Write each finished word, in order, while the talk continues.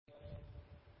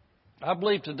I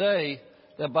believe today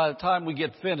that by the time we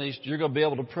get finished, you're going to be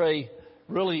able to pray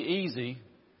really easy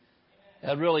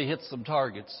and really hit some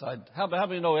targets. How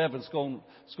many know Evan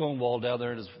Stonewall down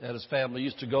there and his family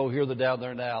used to go here? They're down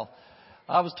there now.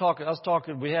 I was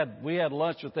talking. We had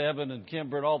lunch with Evan and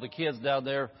Kimber and all the kids down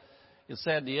there in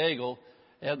San Diego,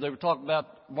 and they were talking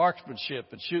about marksmanship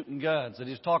and shooting guns. And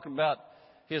he's talking about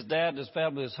his dad and his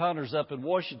family as hunters up in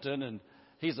Washington, and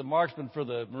he's a marksman for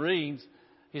the Marines.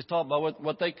 He's talking about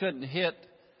what they couldn't hit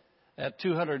at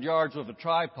 200 yards with a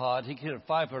tripod. He can hit at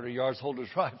 500 yards holding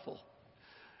his rifle.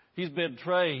 He's been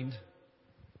trained,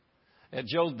 and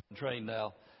Joe's been trained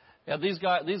now. And these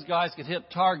guys can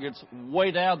hit targets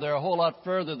way down there a whole lot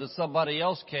further than somebody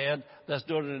else can that's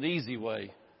doing it an easy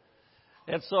way.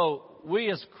 And so we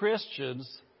as Christians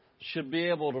should be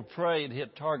able to pray and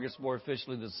hit targets more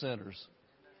efficiently than sinners.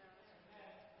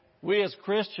 We as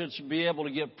Christians should be able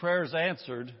to get prayers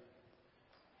answered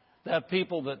that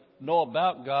people that know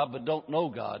about God but don't know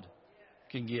God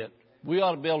can get. We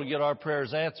ought to be able to get our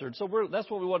prayers answered. So that's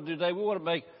what we want to do today. We want to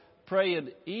make praying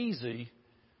easy,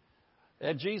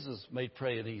 and Jesus made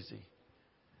praying easy.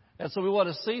 And so we want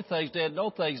to see things today and know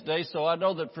things today. So I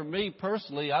know that for me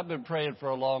personally, I've been praying for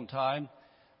a long time.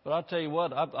 But I'll tell you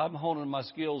what, I'm honing my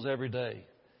skills every day.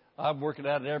 I'm working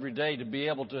at it every day to be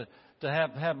able to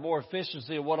have more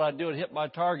efficiency in what I do and hit my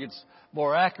targets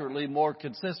more accurately, more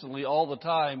consistently all the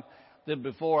time than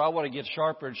before. I want to get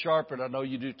sharper and sharper, and I know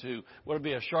you do too. We want to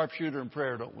be a sharpshooter in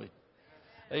prayer, don't we?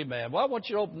 Amen. Well, I want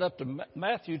you to open up to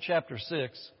Matthew chapter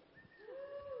 6.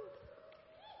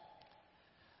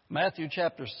 Matthew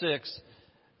chapter 6,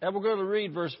 and we're going to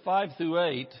read verse 5 through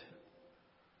 8.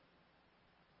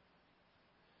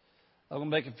 I'm going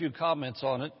to make a few comments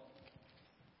on it.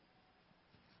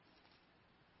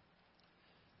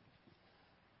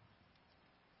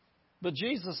 But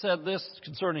Jesus said this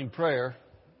concerning prayer.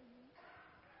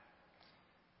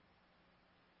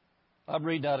 I'm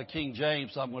reading out of King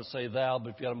James, so I'm going to say thou,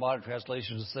 but if you got a modern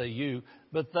translation, to say you.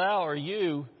 But thou or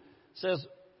you says,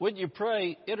 when you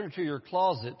pray, enter into your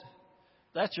closet.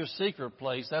 That's your secret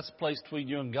place. That's the place between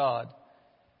you and God.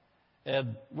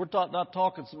 And we're not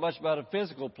talking so much about a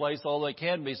physical place, although it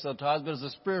can be sometimes, but it's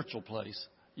a spiritual place.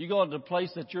 You go into a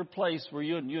place that's your place where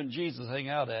you and Jesus hang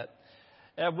out at.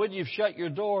 And when you've shut your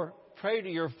door, pray to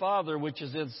your Father which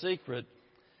is in secret,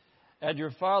 and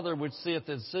your Father which seeth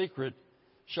in secret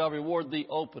shall reward thee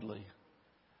openly.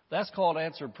 That's called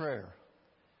answered prayer.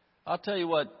 I'll tell you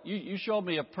what, you show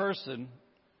me a person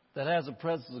that has the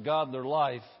presence of God in their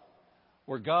life,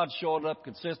 where God's showing up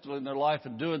consistently in their life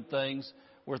and doing things,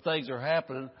 where things are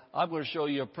happening. I'm going to show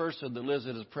you a person that lives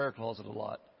in his prayer closet a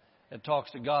lot and talks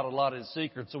to God a lot in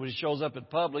secret. So when he shows up in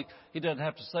public, he doesn't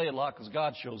have to say a lot because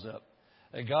God shows up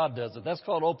and God does it. That's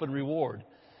called open reward.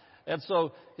 And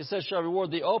so it says, shall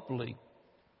reward thee openly.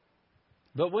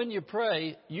 But when you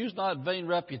pray, use not vain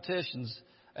repetitions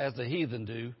as the heathen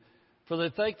do, for they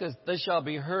think that they shall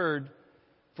be heard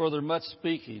for their much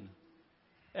speaking.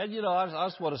 And I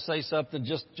just want to say something,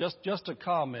 just a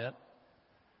comment.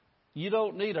 You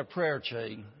don't need a prayer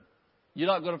chain. You're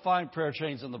not going to find prayer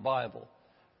chains in the Bible.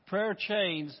 Prayer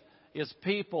chains is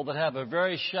people that have a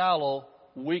very shallow,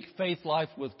 weak faith life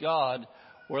with God,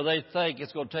 where they think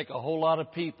it's going to take a whole lot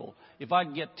of people. If I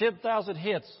can get 10,000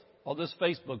 hits on this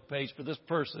Facebook page for this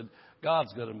person,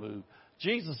 God's going to move.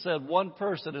 Jesus said one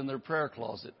person in their prayer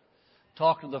closet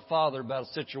talking to the Father about a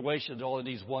situation that only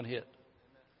needs one hit.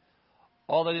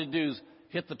 All they need to do is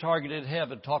hit the target in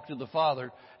heaven, talk to the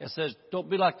Father, and says, don't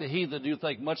be like the heathen who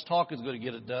think much talking is going to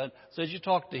get it done. Says you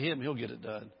talk to him, he'll get it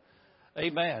done.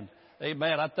 Amen.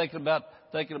 Amen. I'm thinking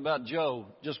about Joe,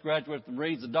 just graduated from the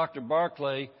Marines, and Dr.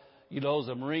 Barclay, is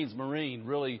a Marine,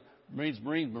 really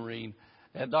Marine.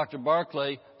 And Dr.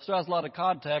 Barclay still has a lot of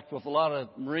contact with a lot of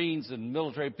Marines and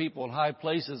military people in high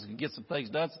places and get some things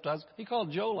done sometimes. He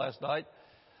called Joe last night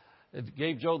and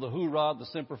gave Joe the hoorah, the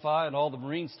Semper Fi, and all the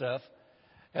Marine stuff.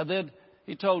 And then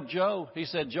he told Joe, he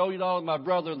said, Joe, my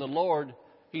brother in the Lord.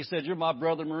 He said, you're my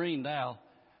brother Marine now.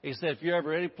 He said, if you're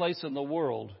ever any place in the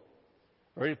world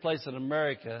or any place in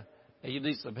America and you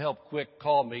need some help quick,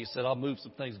 call me. He said, I'll move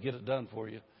some things, get it done for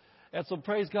you. And so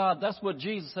praise God, that's what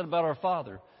Jesus said about our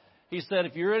Father. He said,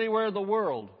 if you're anywhere in the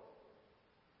world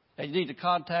and you need to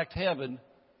contact heaven,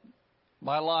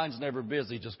 my line's never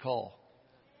busy, just call.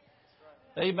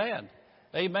 Amen.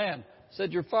 Amen.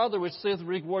 Said, your Father which saith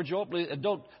reward you openly, and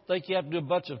don't think you have to do a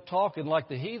bunch of talking like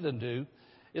the heathen do.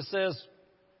 It says,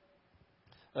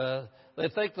 they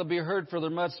think they'll be heard for their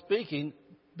much speaking.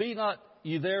 Be not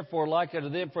ye therefore like unto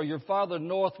them, for your Father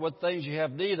knoweth what things you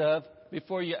have need of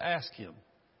before you ask him.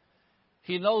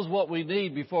 He knows what we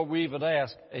need before we even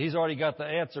ask. And He's already got the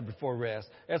answer before we ask.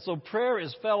 And so prayer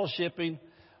is fellowshipping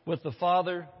with the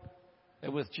Father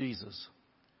and with Jesus.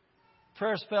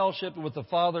 Prayer is fellowshipping with the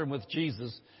Father and with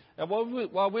Jesus. And while we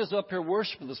was up here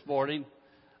worshiping this morning,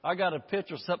 I got a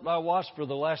picture of something I watched for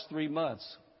the last 3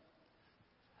 months.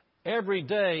 Every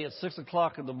day at 6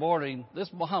 o'clock in the morning, this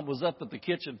mom was up at the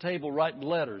kitchen table writing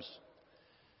letters.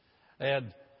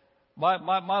 And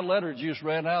my letter juice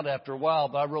ran out after a while,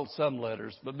 but I wrote some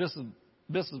letters. But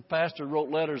Mrs. Pastor wrote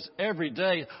letters every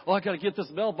day. Oh, I got to get this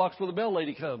mailbox before the mail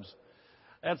lady comes.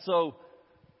 And so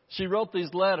she wrote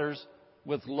these letters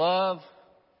with love,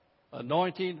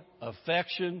 anointing,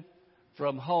 affection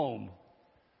from home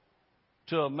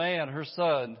to a man, her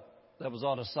son, that was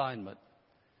on assignment.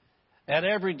 And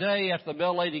every day after the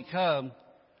mail lady come,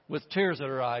 with tears in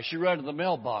her eyes, she ran to the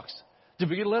mailbox. Did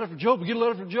we get a letter from Joe? Did we get a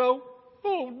letter from Joe?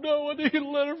 Oh, no, I didn't get a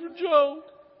letter from Joe.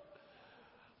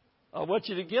 I want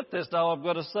you to get this now. I'm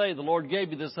going to say, the Lord gave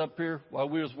me this up here while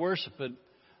we was worshiping.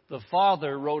 The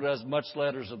Father wrote as much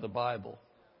letters of the Bible.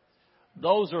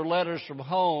 Those are letters from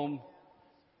home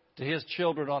to His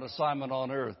children on assignment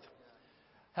on earth.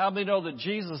 How many know that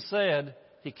Jesus said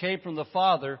He came from the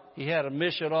Father, He had a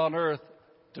mission on earth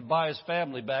to buy His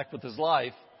family back with His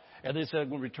life, and they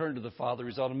said when we return to the Father,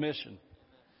 He's on a mission.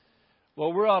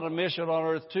 Well, we're on a mission on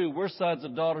earth too. We're sons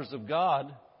and daughters of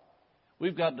God.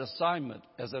 We've got an assignment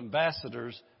as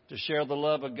ambassadors to share the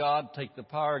love of God, take the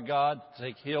power of God,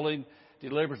 take healing,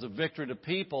 deliverance of victory to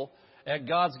people. And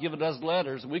God's given us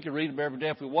letters, and we can read them every day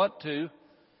if we want to.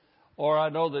 Or I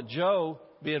know that Joe,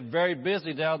 being very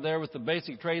busy down there with the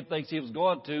basic trade things he was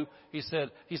going to, he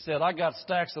said, I got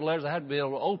stacks of letters. I hadn't been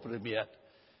able to open them yet.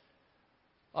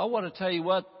 I want to tell you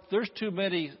what, there's too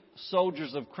many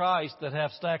soldiers of Christ that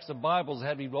have stacks of Bibles that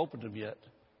haven't even opened them yet.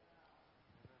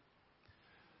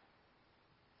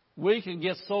 We can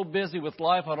get so busy with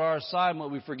life on our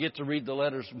assignment, we forget to read the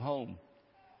letters from home.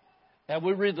 And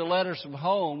we read the letters from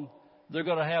home, they're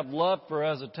going to have love for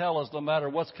us and tell us no matter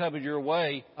what's coming your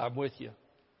way, I'm with you.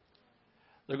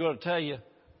 They're going to tell you,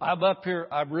 I'm up here,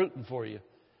 I'm rooting for you.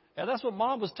 And that's what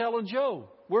Mom was telling Joe.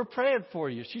 We're praying for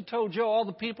you. She told Joe all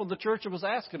the people in the church that was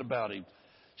asking about him.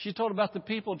 She told about the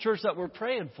people in church that were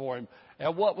praying for him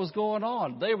and what was going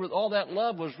on. All that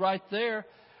love was right there.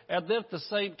 And then at the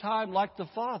same time, like the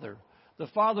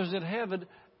Father's in heaven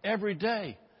every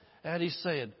day. And He's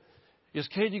saying, is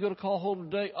Katie going to call home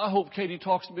today? I hope Katie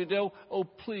talks to me today. Oh,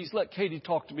 please let Katie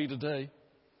talk to me today.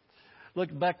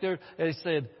 Looking back there, and he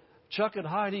said, Chuck and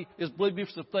Heidi is believing me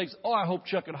for some things. Oh, I hope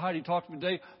Chuck and Heidi talk to me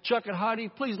today. Chuck and Heidi,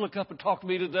 please look up and talk to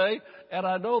me today. And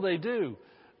I know they do.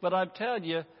 But I'm telling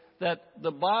you that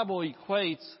the Bible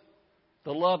equates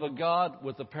the love of God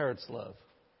with the parents' love.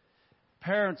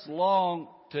 Parents long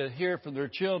to hear from their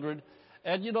children.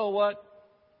 And you know what?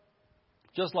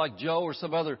 Just like Joe or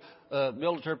some other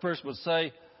military person would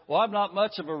say, well, I'm not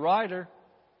much of a writer.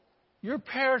 Your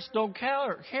parents don't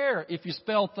care if you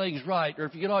spell things right or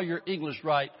if you get all your English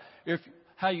right, or if,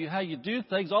 how you do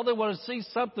things. All they want to see is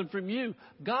something from you.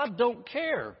 God don't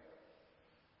care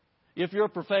if you're a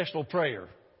professional prayer.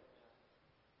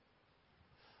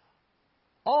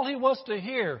 All He wants to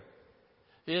hear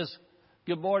is,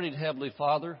 good morning, Heavenly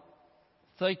Father.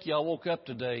 Thank you I woke up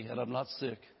today and I'm not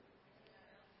sick.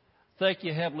 Thank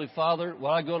you, Heavenly Father.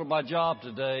 When I go to my job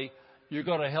today, you're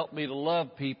going to help me to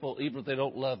love people even if they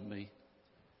don't love me.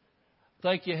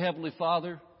 Thank you, Heavenly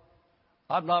Father.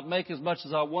 I'm not making as much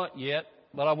as I want yet,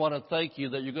 but I want to thank you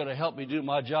that you're going to help me do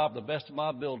my job the best of my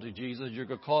ability, Jesus. You're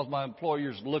going to cause my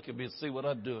employers to look at me and see what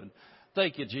I'm doing.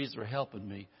 Thank you, Jesus, for helping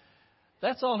me.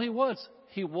 That's all He wants.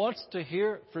 He wants to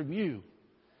hear from you.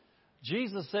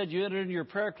 Jesus said you enter into your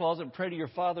prayer closet and pray to your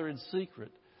Father in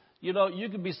secret. You know, you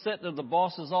can be sitting in the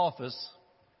boss's office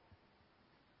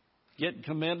getting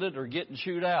commended or getting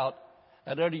chewed out,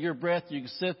 and under your breath you can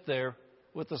sit there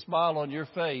with a smile on your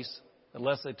face,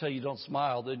 unless they tell you don't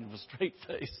smile, then you have a straight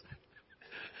face.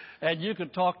 And you can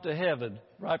talk to heaven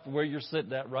right from where you're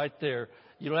sitting at right there.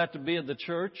 You don't have to be in the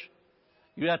church.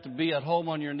 You have to be at home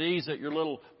on your knees at your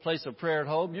little place of prayer at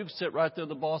home. You can sit right there in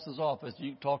the boss's office.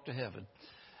 You can talk to heaven.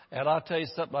 And I'll tell you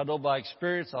something I know by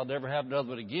experience. I'll never have another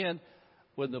one again.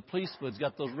 When the policeman's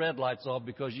got those red lights on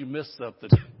because you missed something.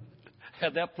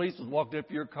 And that policeman walked up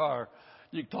to your car,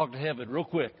 you can talk to heaven real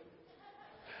quick.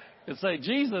 And say,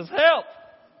 Jesus, help!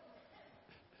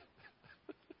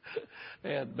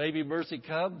 And maybe mercy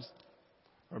comes,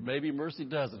 or maybe mercy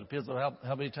doesn't. It depends on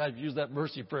how many times you use that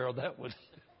mercy prayer on that one.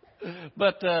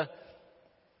 But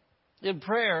in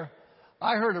prayer,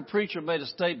 I heard a preacher made a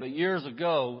statement years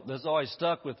ago that's always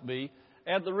stuck with me.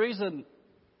 And the reason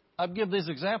I've given these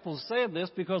examples saying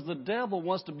this because the devil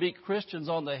wants to beat Christians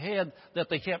on the head that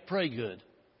they can't pray good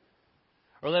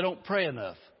or they don't pray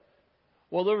enough.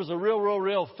 Well, there was a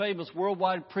real famous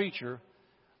worldwide preacher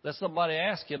that somebody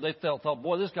asked him. They thought,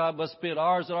 boy, this guy must spend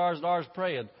hours and hours and hours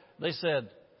praying. They said,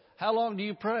 how long do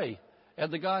you pray?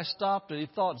 And the guy stopped and he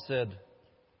thought and said,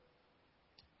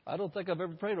 I don't think I've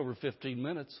ever prayed over 15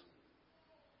 minutes.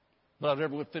 But I've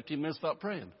never went 15 minutes without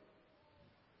praying.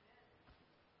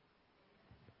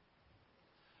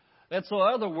 And so,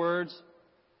 in other words,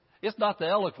 it's not the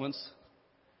eloquence,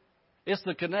 it's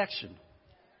the connection.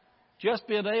 Just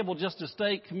being able just to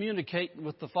stay communicating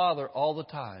with the Father all the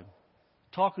time,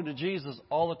 talking to Jesus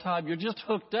all the time. You're just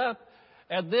hooked up.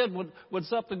 And then when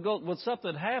something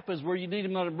happens where you need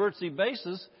Him on an emergency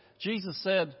basis, Jesus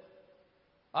said,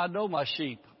 I know my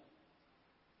sheep.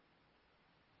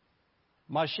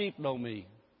 My sheep know me.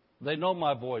 They know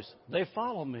my voice. They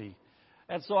follow me.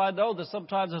 And so I know that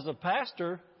sometimes as a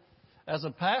pastor,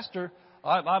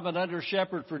 I'm an under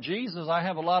shepherd for Jesus. I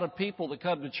have a lot of people that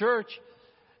come to church.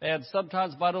 And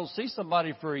sometimes if I don't see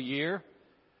somebody for a year,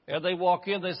 and they walk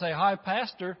in, they say, hi,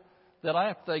 Pastor, then I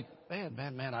have to think,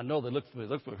 man, I know they look for me.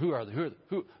 Who are they?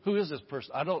 Who is this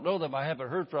person? I don't know them. I haven't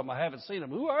heard from them. I haven't seen them.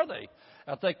 Who are they?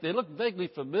 I think they look vaguely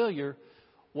familiar.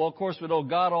 Well, of course, we know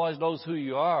God always knows who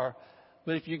you are.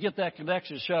 But if you get that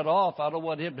connection shut off, I don't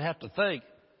want Him to have to think,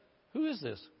 who is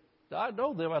this? I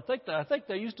know them. I think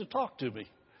they used to talk to me.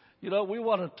 You know, we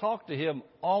want to talk to Him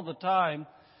all the time.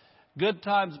 Good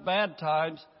times, bad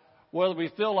times, whether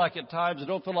we feel like at times or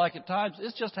don't feel like at times,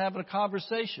 it's just having a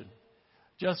conversation.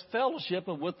 Just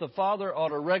fellowshipping with the Father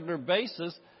on a regular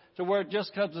basis to where it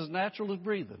just comes as natural as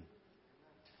breathing.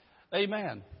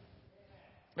 Amen.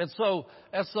 And so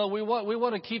we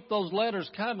want to keep those letters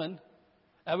coming,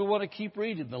 and we want to keep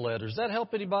reading the letters. Does that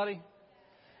help anybody?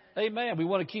 Amen. We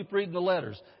want to keep reading the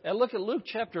letters. And look at Luke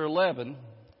chapter 11.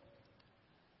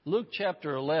 Luke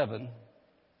chapter 11,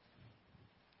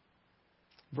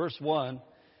 verse 1.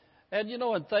 And you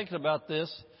know, in thinking about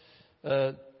this,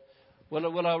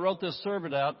 when I wrote this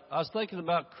sermon out, I was thinking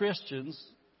about Christians,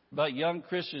 about young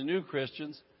Christians, new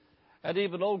Christians, and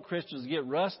even old Christians get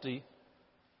rusty.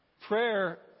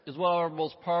 Prayer is one of our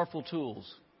most powerful tools,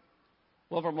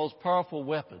 one of our most powerful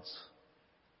weapons.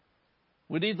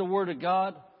 We need the Word of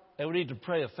God, and we need to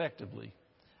pray effectively.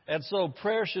 And so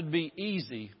prayer should be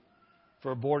easy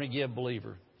for a born-again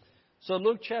believer. So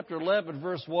Luke chapter 11,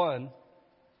 verse 1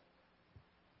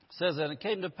 says, and it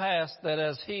came to pass that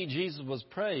as he, Jesus, was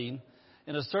praying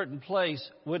in a certain place,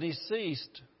 when he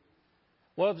ceased,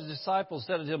 one of his disciples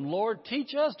said to him, Lord,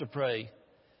 teach us to pray,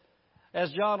 as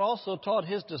John also taught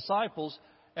his disciples.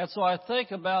 And so I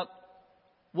think about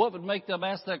what would make them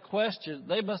ask that question.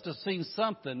 They must have seen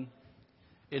something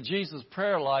in Jesus'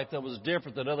 prayer life that was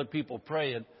different than other people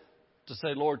praying to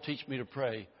say, Lord, teach me to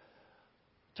pray.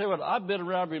 Tell you what, I've been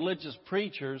around religious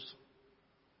preachers,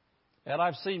 and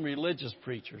I've seen religious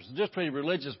preachers. Just a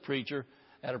religious preacher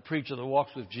and a preacher that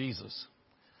walks with Jesus.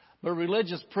 But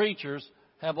religious preachers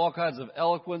have all kinds of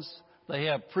eloquence. They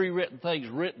have pre-written things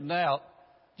written out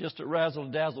just to razzle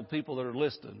and dazzle people that are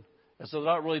listening. And so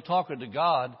they're not really talking to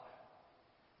God.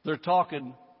 They're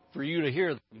talking for you to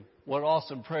hear them, what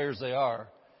awesome prayers they are.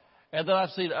 And then I've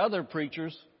seen other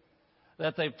preachers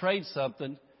that they prayed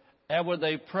something, and when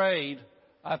they prayed,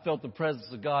 I felt the presence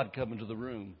of God come into the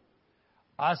room.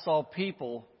 I saw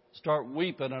people start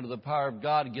weeping under the power of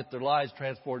God and get their lives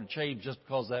transformed and changed just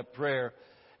because of that prayer.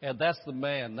 And that's the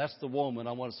man, that's the woman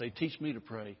I want to say, teach me to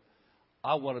pray.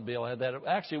 I want to be able to have that.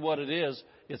 Actually, what it is,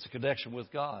 it's a connection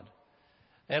with God.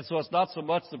 And so it's not so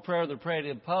much the prayer they're praying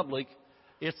in public,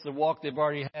 it's the walk they've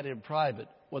already had in private,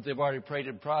 what they've already prayed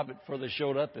in private before they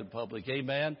showed up in public.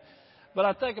 Amen? But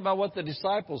I think about what the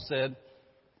disciples said.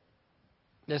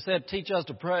 They said, teach us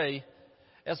to pray.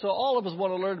 And so all of us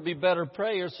want to learn to be better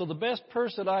prayers. So the best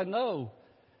person I know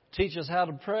teaches how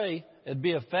to pray and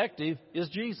be effective is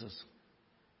Jesus.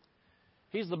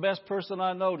 He's the best person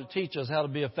I know to teach us how to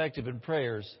be effective in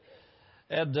prayers.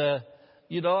 And, I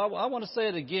want to say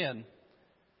it again.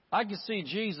 I can see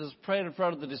Jesus praying in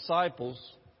front of the disciples.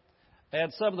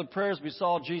 And some of the prayers we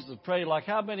saw Jesus pray, like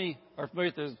how many are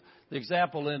familiar with the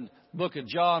example in the book of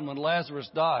John when Lazarus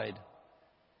died?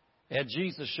 And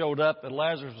Jesus showed up and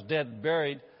Lazarus was dead and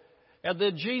buried. And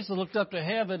then Jesus looked up to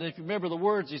heaven. If you remember the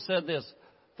words, he said this,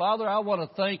 Father, I want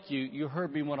to thank you. You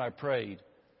heard me when I prayed.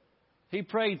 He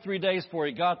prayed 3 days before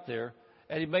he got there.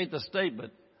 And he made the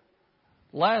statement,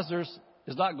 Lazarus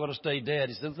is not going to stay dead.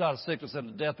 He said, it's not a sickness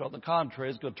and a death. But on the contrary,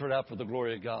 it's going to turn out for the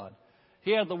glory of God.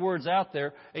 He had the words out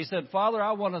there. He said, Father,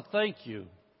 I want to thank you.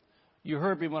 You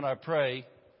heard me when I pray.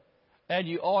 And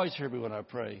you always hear me when I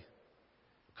pray.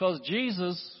 Because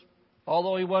Jesus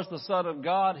Although he was the Son of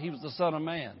God, he was the Son of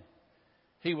man.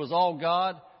 He was all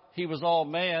God. He was all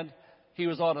man. He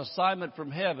was on assignment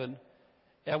from heaven.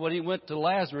 And when he went to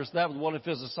Lazarus, that was one of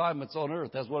his assignments on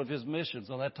earth. That's one of his missions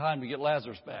on that time, to get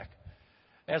Lazarus back.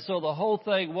 And so the whole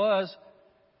thing was,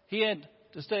 he had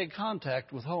to stay in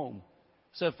contact with home.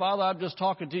 He said, Father, I'm just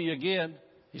talking to you again.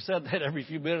 He said that every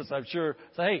few minutes, I'm sure.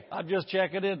 Say, hey, I'm just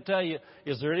checking in to tell you,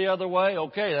 is there any other way?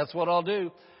 Okay, that's what I'll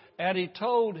do. And he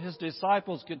told his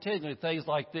disciples continually things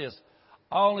like this: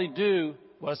 I only do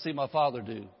what I see my Father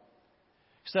do.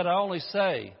 He said, I only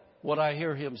say what I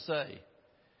hear him say.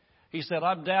 He said,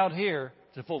 I'm down here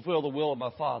to fulfill the will of my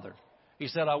Father. He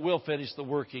said, I will finish the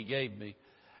work he gave me.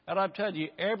 And I'm telling you,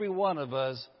 every one of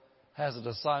us has an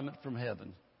assignment from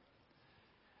heaven.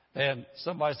 And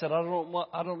somebody said, I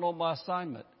don't know my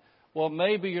assignment. Well,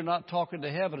 maybe you're not talking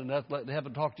to heaven enough, letting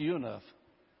heaven talk to you enough.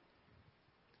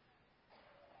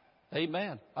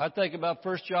 Amen. I think about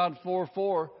 1 John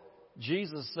 4:4.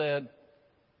 Jesus said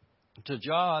to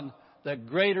John that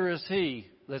greater is he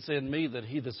that's in me than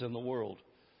he that's in the world.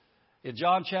 In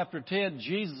John chapter 10,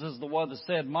 Jesus is the one that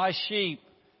said, my sheep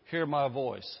hear my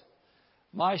voice.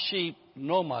 My sheep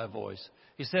know my voice.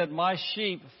 He said, my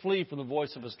sheep flee from the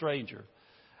voice of a stranger.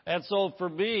 And so for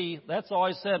me, that's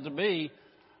always said to me,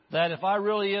 that if I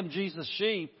really am Jesus'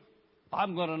 sheep,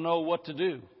 I'm going to know what to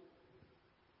do.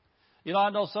 You know,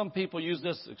 I know some people use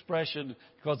this expression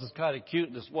because it's kind of cute,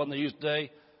 and it's one they use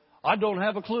today. I don't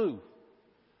have a clue.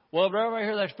 Well, whenever I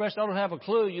hear that expression, I don't have a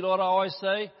clue, you know what I always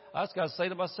say? I just got to say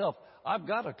to myself, I've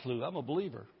got a clue. I'm a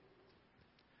believer.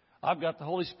 I've got the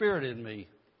Holy Spirit in me.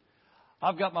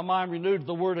 I've got my mind renewed to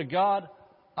the Word of God.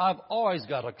 I've always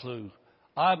got a clue.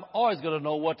 I'm always going to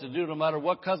know what to do no matter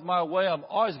what comes my way. I'm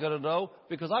always going to know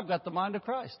because I've got the mind of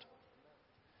Christ.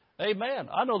 Amen.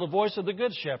 I know the voice of the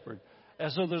Good Shepherd.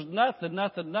 And so there's nothing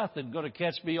going to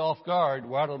catch me off guard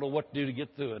where I don't know what to do to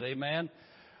get through it. Amen.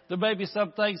 There may be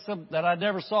some things that I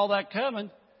never saw that coming,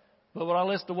 but when I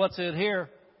listen to what's in here,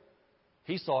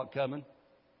 he saw it coming.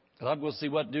 And I'm going to see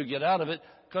what to do to get out of it.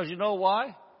 Because you know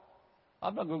why?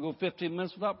 I'm not going to go 15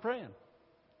 minutes without praying.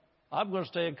 I'm going to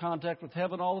stay in contact with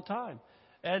heaven all the time.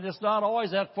 And it's not always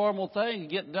that formal thing,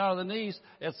 getting down on the knees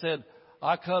and said,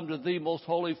 I come to thee, most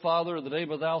holy Father, in the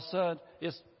name of thou Son.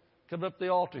 It's coming up to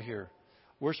the altar here,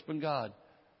 worshiping God.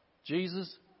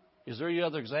 Jesus, is there any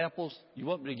other examples you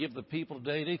want me to give the people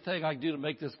today? Anything I can do to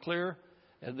make this clear?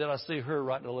 And then I see her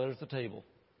writing a letter at the table.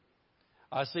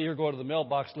 I see her going to the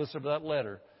mailbox, listening to that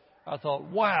letter. I thought,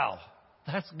 wow,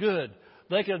 that's good.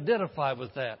 They can identify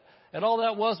with that. And all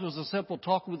that was a simple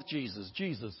talk with Jesus.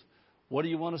 Jesus, what do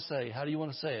you want to say? How do you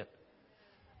want to say it?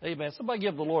 Amen. Somebody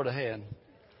give the Lord a hand.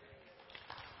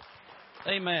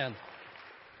 Amen.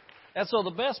 And so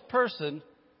the best person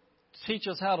to teach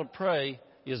us how to pray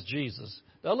is Jesus.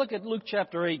 Now look at Luke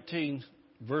chapter 18,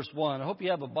 verse 1. I hope you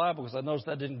have a Bible because I noticed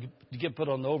that didn't get put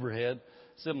on the overhead.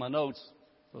 It's in my notes.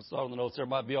 It's not on the notes. There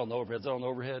might be on the overhead. Is that on the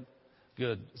overhead?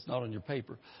 Good. It's not on your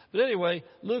paper. But anyway,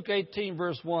 Luke 18,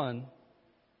 verse 1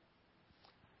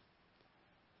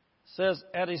 says,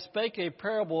 and he spake a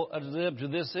parable unto them to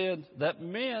this end, that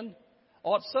men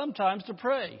ought sometimes to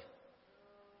pray.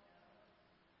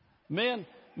 Men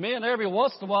every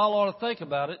once in a while ought to think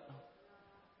about it.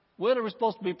 When are we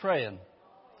supposed to be praying?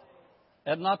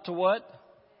 And not to what?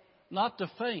 Not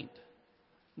to faint.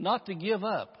 Not to give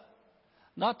up.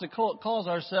 Not to cause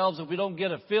ourselves, if we don't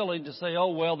get a feeling, to say, oh,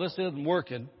 well, this isn't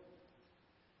working.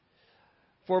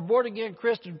 For a born-again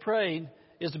Christian, praying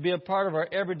is to be a part of our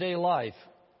everyday life.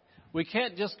 We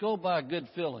can't just go by a good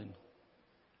feeling.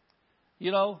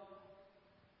 You know,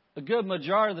 a good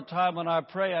majority of the time when I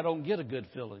pray, I don't get a good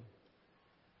feeling.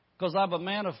 Because I'm a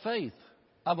man of faith.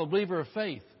 I'm a believer of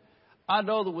faith. I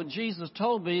know that when Jesus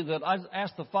told me that I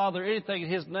ask the Father anything in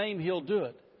His name, He'll do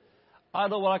it. I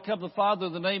know when I come to the Father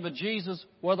in the name of Jesus,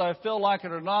 whether I feel like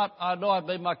it or not, I know I've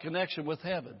made my connection with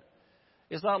heaven.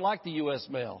 It's not like the U.S.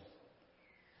 mail.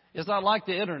 It's not like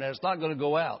the internet. It's not going to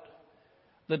go out.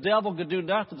 The devil could do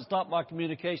nothing to stop my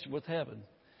communication with heaven.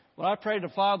 When I pray to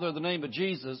the Father in the name of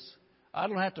Jesus, I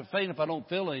don't have to faint if I don't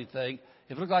feel anything.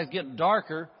 If it looks like it's getting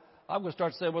darker, I'm going to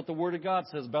start saying what the Word of God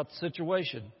says about the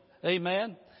situation.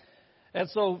 Amen? And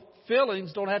so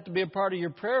feelings don't have to be a part of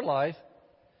your prayer life.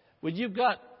 When you've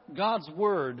got God's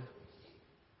Word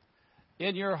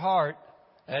in your heart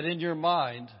and in your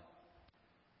mind,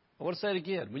 I want to say it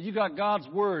again. When you got God's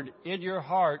Word in your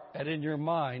heart and in your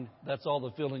mind, that's all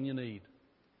the feeling you need.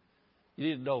 You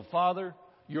need to know, Father,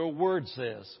 your Word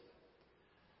says.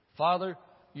 Father,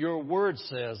 your Word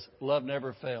says love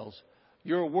never fails.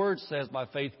 Your Word says my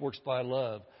faith works by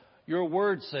love. Your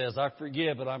Word says I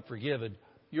forgive and I'm forgiven.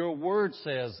 Your Word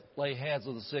says lay hands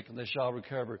on the sick and they shall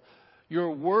recover.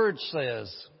 Your word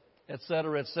says,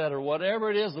 etc., etc.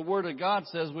 Whatever it is the Word of God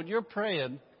says, when you're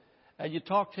praying and you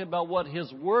talk to Him about what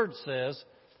His Word says,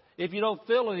 if you don't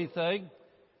feel anything,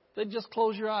 then just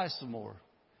close your eyes some more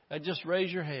and just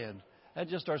raise your hand and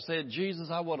just start saying, Jesus,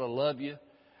 I want to love you.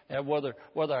 And whether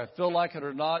I feel like it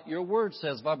or not, your word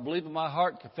says, if I believe in my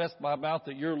heart, confess with my mouth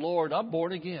that you're Lord, I'm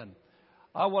born again.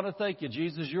 I want to thank you,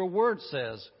 Jesus. Your word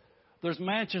says there's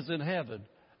mansions in heaven,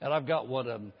 and I've got one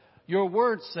of them. Your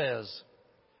word says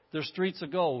there's streets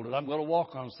of gold, and I'm going to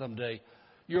walk on them someday.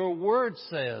 Your word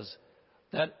says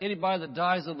that anybody that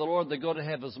dies in the Lord, they go to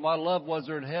heaven. So my loved ones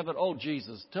are in heaven. Oh,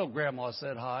 Jesus, tell Grandma I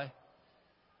said hi.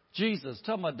 Jesus,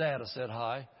 tell my dad I said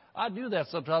hi. I do that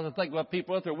sometimes. I think about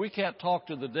people out there. We can't talk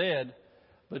to the dead,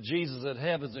 but Jesus in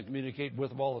heaven and communicate with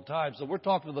them all the time. So we're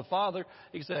talking to the Father.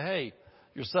 He can say, hey,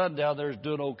 your son down there is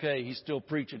doing okay. He's still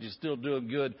preaching. He's still doing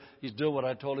good. He's doing what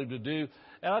I told him to do.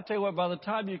 And I'll tell you what, by the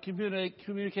time you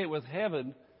communicate with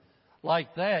heaven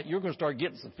like that, you're going to start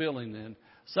getting some feeling then.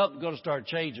 Something's going to start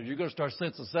changing. You're going to start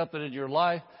sensing something in your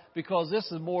life because this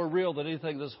is more real than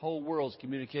anything. This whole world's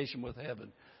communication with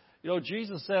heaven. You know,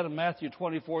 Jesus said in Matthew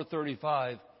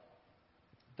 24:35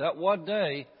 that one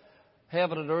day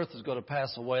heaven and earth is going to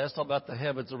pass away. That's talking about the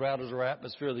heavens around us, our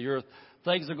atmosphere of the earth.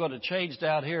 Things are going to change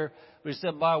down here. But He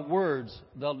said, my words,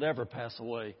 they'll never pass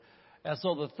away. And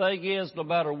so the thing is, no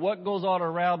matter what goes on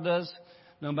around us,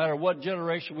 no matter what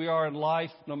generation we are in life,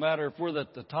 no matter if we're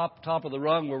at the top of the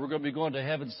rung where we're going to be going to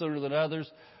heaven sooner than others,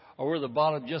 or we're at the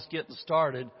bottom just getting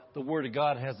started, the Word of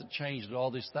God hasn't changed in all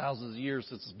these thousands of years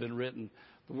since it's been written.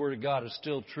 The Word of God is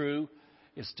still true.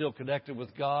 It's still connected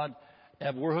with God.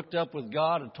 And we're hooked up with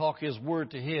God and talk His Word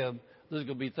to Him, there's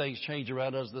going to be things change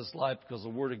around us this life because the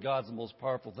Word of God's the most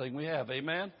powerful thing we have.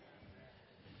 Amen?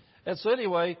 And so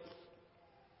anyway,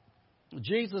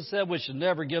 Jesus said we should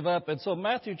never give up. And so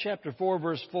Matthew chapter 4,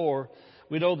 verse 4,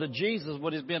 we know that Jesus,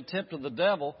 when He's been tempted of the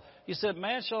devil, He said,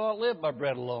 man shall not live by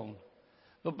bread alone,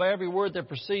 but by every word that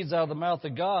proceeds out of the mouth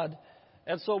of God.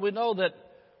 And so we know that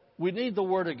we need the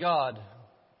Word of God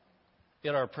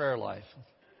in our prayer life.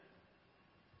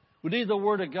 We need the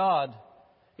Word of God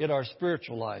in our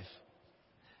spiritual life.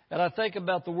 And I think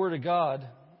about the Word of God.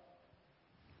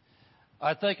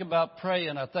 I think about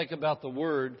praying. I think about the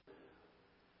Word.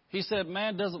 He said,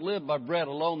 man doesn't live by bread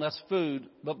alone, that's food,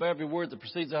 but by every word that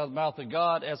proceeds out of the mouth of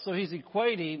God. And so He's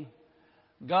equating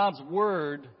God's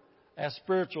Word as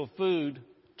spiritual food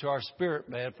to our spirit,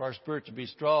 man, for our spirit to be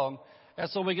strong. And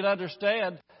so we can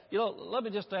understand, let me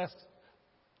just ask,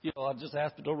 I'll just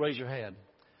ask, but don't raise your hand.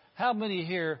 How many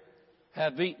here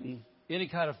have eaten any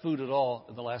kind of food at all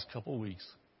in the last couple of weeks?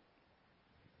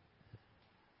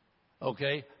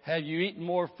 Okay. Have you eaten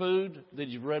more food than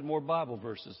you've read more Bible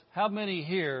verses? How many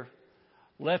here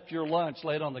left your lunch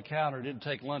laid on the counter, didn't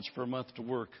take lunch for a month to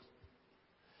work?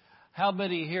 How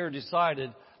many here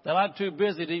decided that I'm too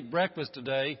busy to eat breakfast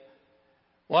today?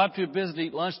 Well, I'm too busy to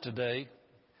eat lunch today.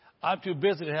 I'm too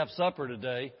busy to have supper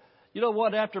today. You know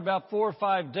what? After about 4 or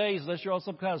 5 days, unless you're on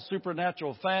some kind of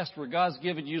supernatural fast where God's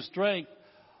giving you strength,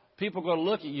 people are going to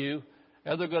look at you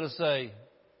and they're going to say,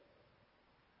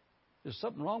 there's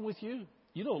something wrong with you?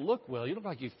 You don't look well. You look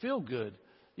like you feel good.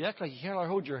 You act like you can't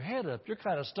hold your head up. You're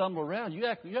kind of stumbling around.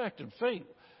 You're acting faint.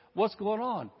 What's going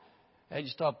on? And you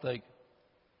stop thinking,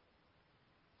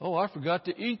 oh, I forgot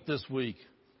to eat this week.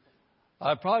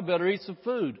 I probably better eat some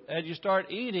food. And you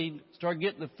start eating, start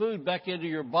getting the food back into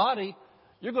your body,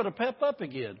 you're going to pep up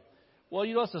again. Well,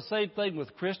 it's the same thing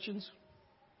with Christians.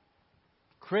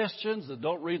 Christians that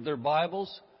don't read their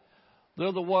Bibles,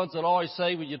 they're the ones that always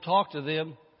say when you talk to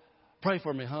them, pray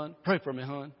for me, hon. Pray for me,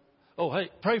 hon. Oh, hey,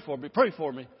 pray for me. Pray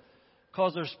for me.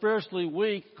 Because they're spiritually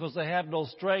weak, because they have no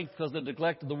strength, because they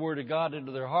neglected the Word of God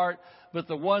into their heart. But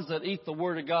the ones that eat the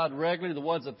Word of God regularly, the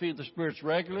ones that feed the spirits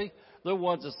regularly, they're the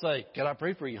ones that say, can I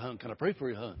pray for you, hon? Can I pray for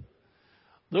you, hon?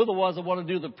 They're the ones that want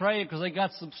to do the praying because they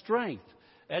got some strength.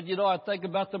 And, I think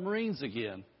about the Marines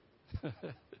again.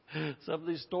 Some of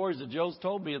these stories that Joe's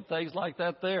told me and things like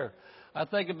that there. I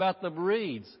think about the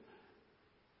Marines.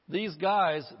 These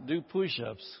guys do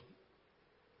push-ups.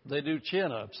 They do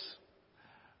chin-ups.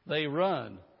 They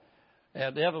run.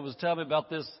 And Evan was telling me about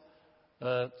this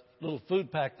little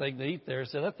food pack thing they eat there. He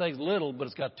said, that thing's little, but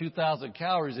it's got 2,000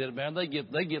 calories in it, man. They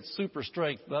get super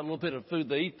strength by a little bit of food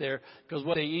they eat there because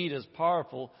what they eat is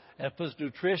powerful and puts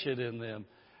nutrition in them.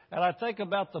 And I think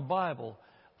about the Bible.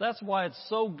 That's why it's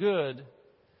so good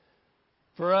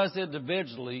for us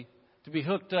individually to be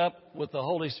hooked up with the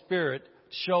Holy Spirit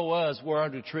to show us where our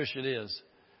nutrition is.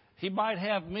 He might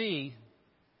have me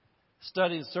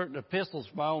studying certain epistles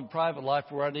for my own private life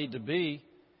where I need to be.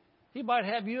 He might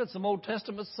have you in some Old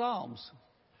Testament Psalms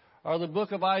or the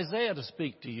book of Isaiah to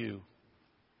speak to you.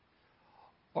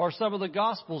 or some of the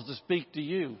Gospels to speak to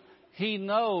you. He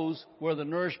knows where the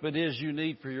nourishment is you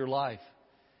need for your life.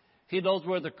 He knows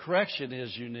where the correction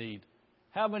is you need.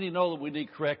 How many know that we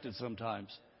need corrected sometimes?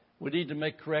 We need to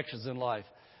make corrections in life.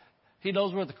 He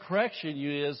knows where the correction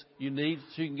you need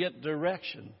so you can get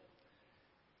direction.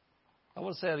 I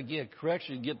want to say it again,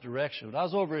 correction, get direction. I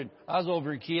was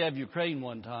over in Kiev, Ukraine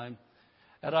one time,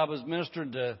 and I was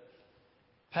ministering to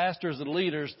pastors and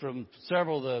leaders from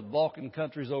several of the Balkan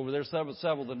countries over there, several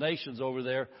of the nations over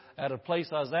there, at a place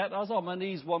I was at. I was on my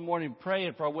knees one morning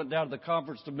praying before I went down to the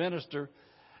conference to minister,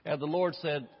 and the Lord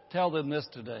said, tell them this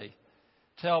today.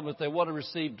 Tell them if they want to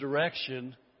receive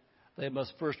direction, they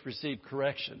must first receive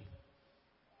correction.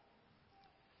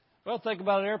 Well, think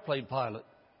about an airplane pilot.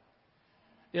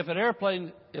 If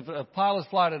a pilot's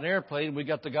flying an airplane, we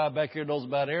got the guy back here who knows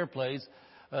about airplanes,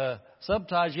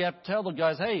 sometimes you have to tell the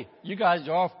guys, hey, you guys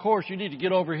are off course. You need to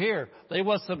get over here. They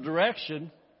want some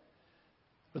direction,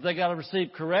 but they got to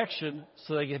receive correction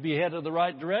so they can be headed in the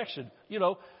right direction.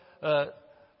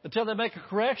 Until they make a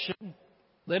correction,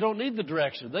 they don't need the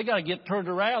direction. They got to get turned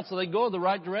around so they go in the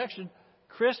right direction.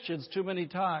 Christians, too many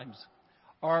times,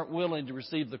 aren't willing to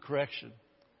receive the correction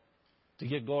to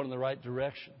get going in the right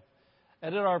direction.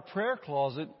 And in our prayer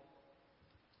closet,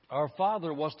 our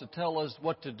Father wants to tell us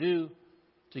what to do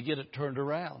to get it turned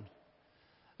around.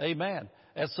 Amen.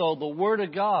 And so the Word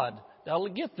of God, now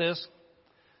get this,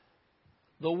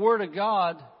 the Word of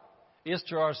God is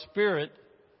to our spirit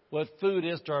what food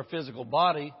is to our physical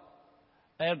body,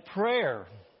 and prayer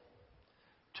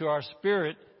to our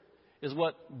spirit is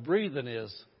what breathing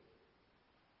is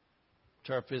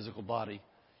to our physical body.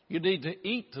 You need to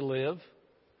eat to live.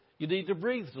 You need to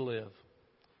breathe to live.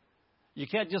 You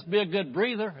can't just be a good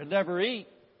breather and never eat.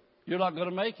 You're not going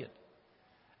to make it.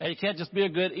 And you can't just be a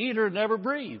good eater and never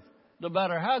breathe. No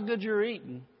matter how good you're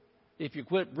eating, if you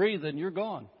quit breathing, you're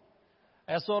gone.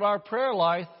 And so in our prayer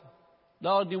life,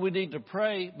 not only do we need to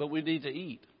pray, but we need to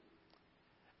eat.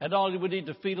 And not only do we need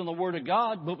to feed on the Word of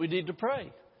God, but we need to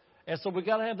pray. And so we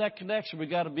got to have that connection. We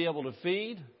got to be able to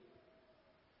feed,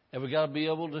 and we got to be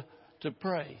able to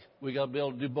pray. We got to be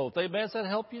able to do both. Amen? Does that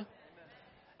help you?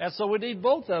 And so we need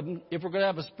both of them if we're going to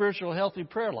have a spiritual, healthy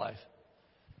prayer life.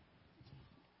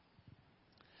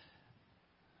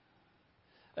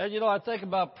 And, I think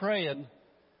about praying.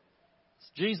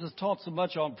 Jesus taught so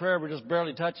much on prayer, we're just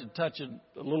barely touching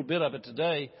a little bit of it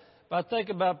today. But I think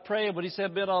about praying when He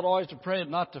said, men ought always to pray and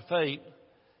not to faint.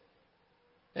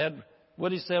 And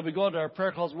when He said, we go into our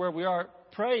prayer closet where we are,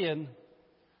 praying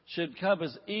should come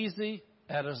as easy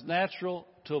and as natural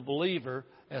to a believer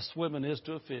as swimming is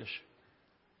to a fish.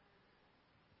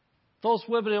 Those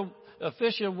swimming in a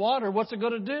fish in water, what's it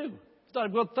going to do? It's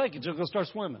not going to think. It's just going to start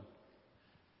swimming.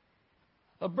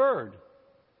 A bird.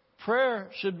 Prayer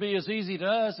should be as easy to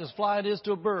us as flying is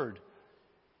to a bird.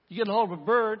 You get a hold of a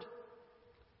bird,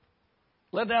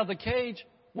 let down the cage,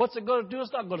 what's it going to do?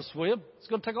 It's not going to swim. It's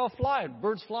going to take off flying.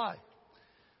 Birds fly.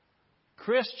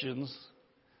 Christians,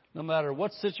 no matter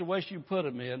what situation you put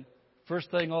them in,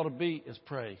 first thing ought to be is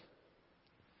pray.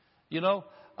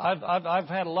 I've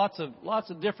had lots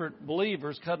of different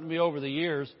believers come to me over the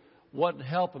years wanting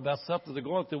help about something they're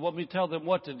going through, want me to tell them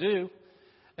what to do.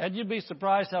 And you'd be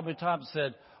surprised how many times I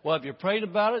said, well, have you prayed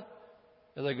about it?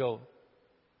 And they go,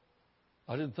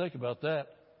 I didn't think about that.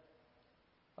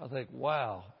 I think,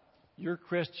 wow, your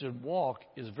Christian walk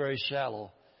is very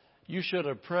shallow. You should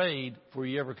have prayed before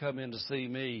you ever come in to see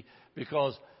me,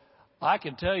 because I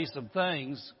can tell you some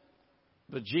things,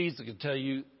 but Jesus can tell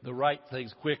you the right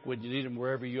things quick when you need them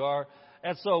wherever you are.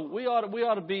 And so we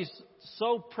ought to be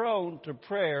so prone to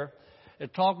prayer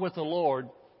and talk with the Lord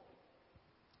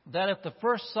that if the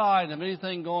first sign of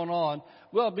anything going on,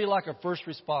 we'll be like a first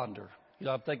responder.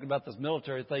 I'm thinking about those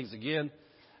military things again,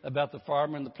 about the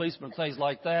firemen, the policemen, things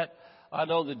like that. I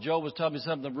know that Joe was telling me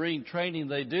some of the Marine training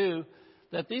they do,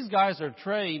 that these guys are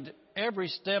trained every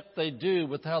step they do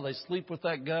with how they sleep with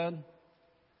that gun,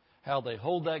 how they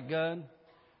hold that gun,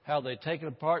 how they take it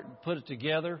apart and put it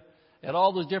together, and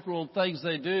all those different little things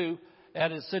they do,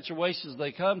 and in situations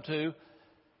they come to.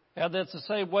 And that's the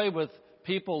same way with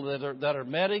people that are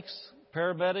medics,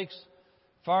 paramedics,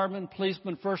 firemen,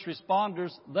 policemen, first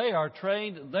responders. They are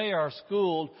trained, they are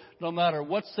schooled. No matter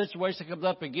what situation comes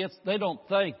up against, they don't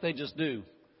think, they just do,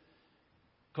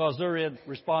 because they're in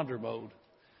responder mode.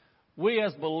 We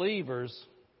as believers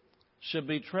should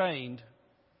be trained.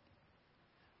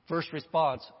 First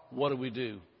response, what do we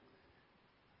do?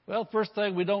 Well, first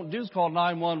thing we don't do is call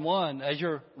 911. As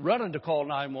you're running to call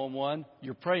 911,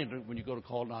 you're praying when you go to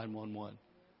call 911.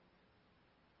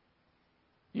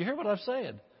 You hear what I'm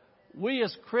saying? We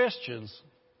as Christians,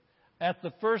 at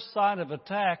the first sign of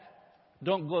attack,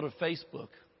 don't go to Facebook.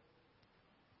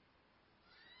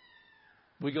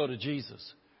 We go to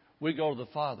Jesus. We go to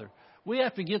the Father. We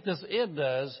have to get this in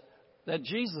us that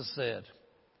Jesus said.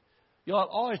 You ought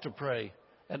always to pray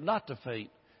and not to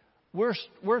faint.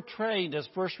 We're trained as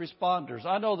first responders.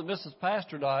 I know that Mrs.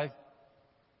 Pastor and I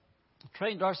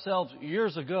trained ourselves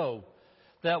years ago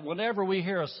that whenever we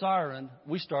hear a siren,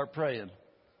 we start praying.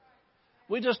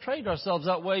 We just trained ourselves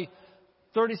that way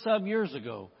 30-some years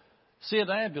ago. See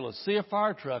an ambulance, see a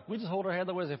fire truck. We just hold our hand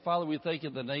that way and say, Father, we thank you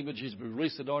in the name of Jesus. We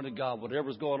release the anointing of God.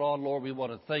 Whatever's going on, Lord, we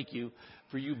want to thank you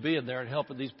for you being there and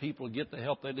helping these people get the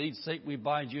help they need. Satan, we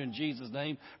bind you in Jesus'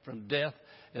 name from death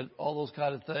and all those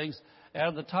kind of things.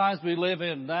 And the times we live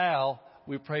in now,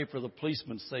 we pray for the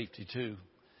policeman's safety too.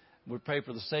 We pray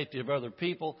for the safety of other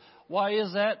people. Why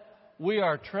is that? We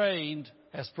are trained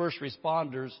as first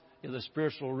responders in the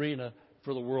spiritual arena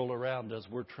for the world around us.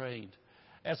 We're trained.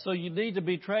 And so you need to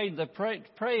be trained.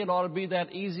 Praying ought to be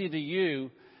that easy to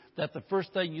you that the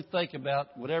first thing you think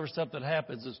about, whenever something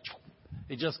happens, is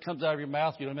it just comes out of your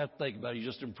mouth. You don't have to think about it.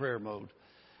 You're just in prayer mode.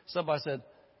 Somebody said,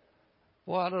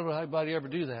 well, I don't know how anybody ever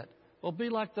do that. Well, be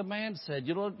like the man said.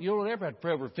 You don't ever have to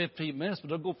pray over 15 minutes,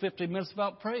 but don't go 15 minutes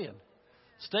without praying.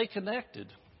 Stay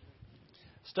connected.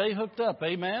 Stay hooked up.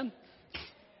 Amen?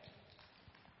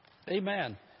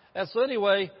 Amen. And so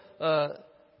anyway, I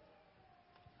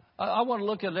want to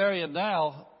look at an area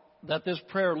now that this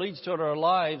prayer leads to in our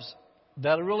lives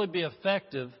that will really be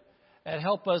effective and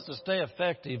help us to stay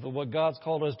effective in what God's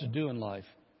called us to do in life.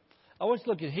 I want you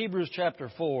to look at Hebrews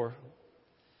chapter 4.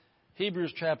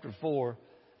 Hebrews chapter 4.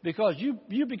 Because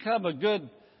you become a good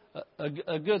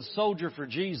soldier for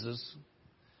Jesus.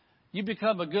 You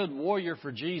become a good warrior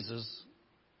for Jesus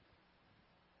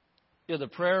in the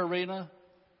prayer arena,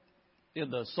 in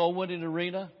the soul winning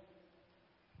arena.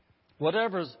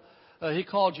 Whatever He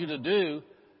called you to do,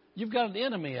 you've got an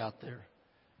enemy out there.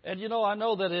 And I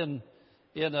know that in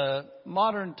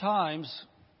modern times,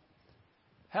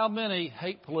 how many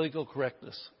hate political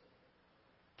correctness?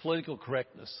 Political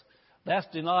correctness. That's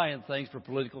denying things for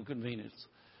political convenience.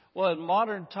 Well, in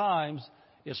modern times,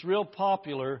 it's real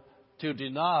popular to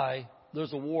deny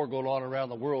there's a war going on around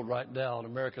the world right now, and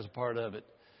America's a part of it.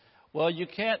 Well, you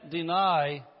can't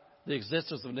deny the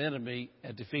existence of an enemy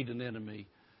and defeat an enemy.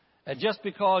 And just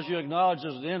because you acknowledge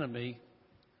there's an enemy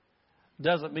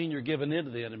doesn't mean you're giving in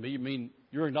to the enemy. You mean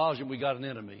you're acknowledging we got an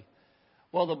enemy.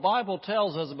 Well, the Bible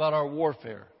tells us about our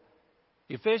warfare.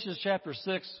 Ephesians chapter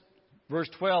 6, verse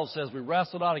 12 says, we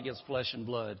wrestle not against flesh and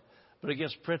blood, but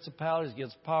against principalities,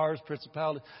 against powers,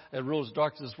 principalities, and rulers of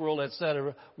darkness of this world,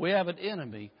 etc. We have an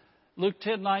enemy. Luke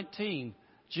 10:19,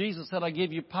 Jesus said, I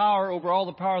give you power over all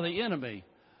the power of the enemy.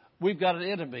 We've got an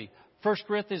enemy. 1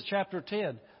 Corinthians chapter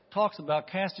 10 talks about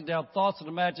casting down thoughts and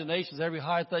imaginations. Every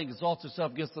high thing exalts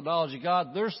itself against the knowledge of God.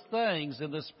 There's things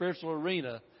in this spiritual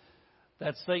arena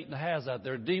that Satan has out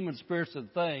there, demon spirits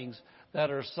and things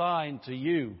that are assigned to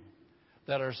you,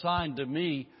 that are assigned to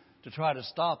me to try to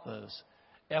stop us.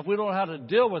 And if we don't know how to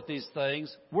deal with these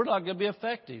things, we're not going to be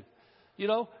effective.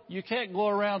 You can't go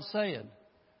around saying,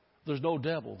 there's no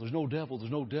devil, there's no devil,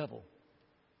 there's no devil,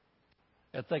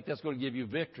 and think that's going to give you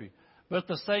victory. But at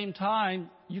the same time,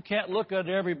 you can't look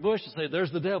under every bush and say,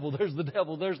 there's the devil, there's the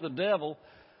devil, there's the devil.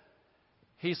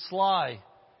 He's sly.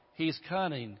 He's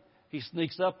cunning. He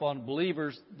sneaks up on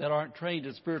believers that aren't trained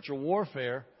in spiritual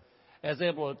warfare, as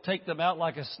able to take them out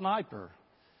like a sniper,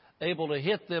 able to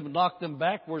hit them, knock them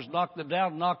backwards, knock them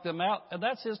down, knock them out. And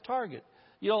that's his target.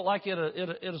 Like in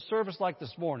a service like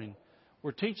this morning,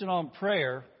 we're teaching on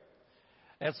prayer.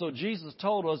 And so Jesus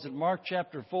told us in Mark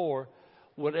chapter 4,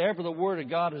 whatever the word of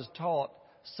God is taught,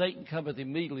 Satan cometh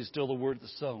immediately, still the word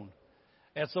that's sown.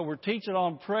 And so we're teaching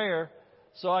on prayer.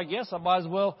 So I guess I might as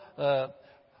well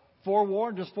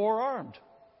forewarned is forearmed.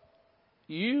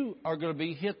 You are going to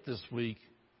be hit this week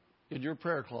in your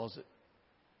prayer closet.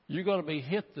 You're going to be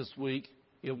hit this week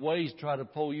in ways to try to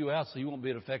pull you out so you won't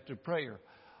be an effective prayer.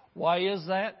 Why is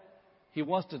that? He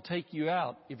wants to take you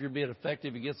out if you're being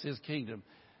effective against His kingdom.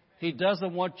 He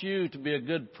doesn't want you to be a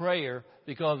good prayer,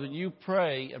 because when you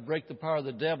pray and break the power of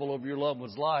the devil over your loved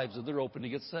ones' lives, they're open to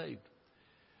get saved.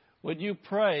 When you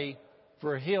pray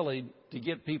for healing to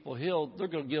get people healed, they're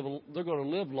going to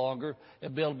live longer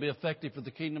and be able to be effective for the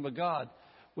kingdom of God.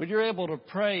 When you're able to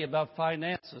pray about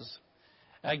finances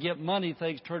and get money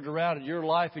things turned around in your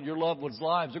life and your loved ones'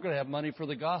 lives, they're going to have money for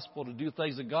the gospel to do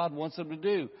things that God wants them to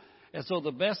do. And so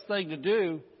the best thing to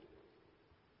do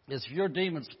is, for your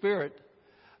demon spirit,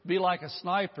 be like a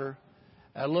sniper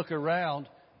and look around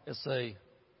and say,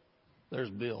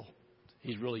 there's Bill.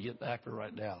 He's really getting active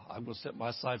right now. I'm going to set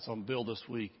my sights on Bill this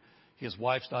week. His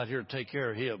wife's not here to take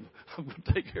care of him. I'm going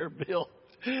to take care of Bill.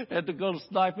 and to go to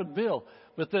sniping Bill.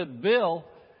 But then Bill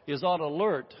is on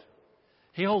alert.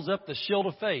 He holds up the shield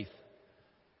of faith.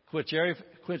 Quench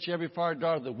every fire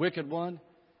dart of the wicked one.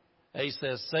 And he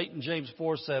says, Satan, James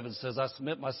 4:7 says, I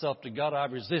submit myself to God. I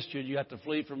resist you. You have to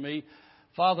flee from me.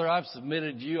 Father, I've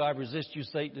submitted to you. I resist you,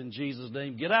 Satan, in Jesus'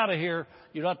 name. Get out of here.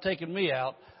 You're not taking me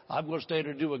out. I'm going to stay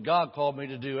there and do what God called me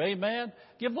to do. Amen?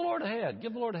 Give the Lord a hand.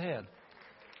 Give the Lord a hand.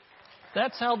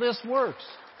 That's how this works.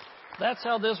 That's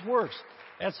how this works.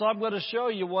 And so I'm going to show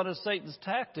you one of Satan's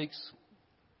tactics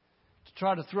to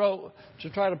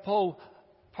try to pull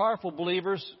powerful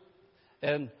believers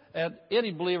and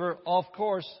any believer off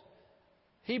course.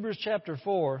 Hebrews chapter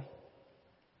 4,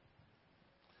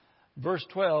 verse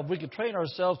 12, we can train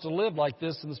ourselves to live like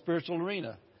this in the spiritual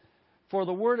arena. For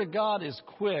the Word of God is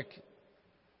quick.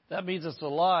 That means it's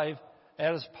alive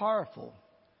and it's powerful.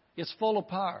 It's full of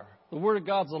power. The Word of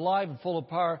God's alive and full of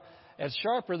power and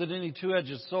sharper than any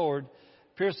two-edged sword,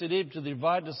 piercing even to the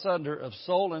dividing asunder of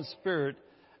soul and spirit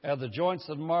and the joints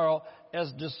and marrow,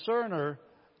 as discerner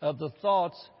of the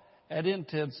thoughts and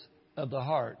intents of the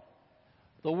heart.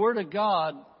 The Word of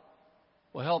God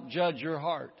will help judge your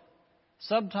heart.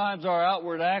 Sometimes our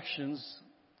outward actions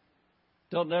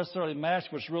don't necessarily match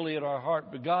what's really in our heart,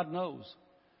 but God knows.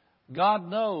 God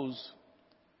knows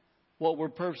what we're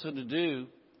purposing to do.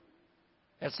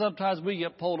 And sometimes we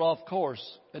get pulled off course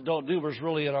and don't do what's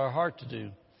really in our heart to do.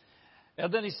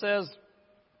 And then he says,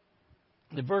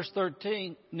 in verse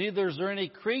 13, neither is there any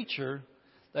creature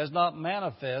that is not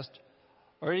manifest,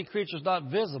 or any creature is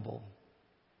not visible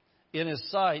in his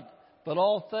sight, but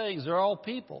all things, or all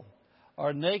people,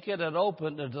 are naked and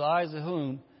open to the eyes of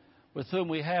whom, with whom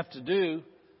we have to do,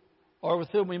 or with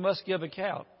whom we must give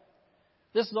account.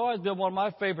 This has always been one of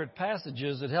my favorite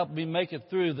passages that helped me make it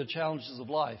through the challenges of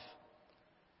life.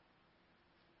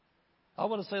 I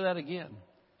want to say that again.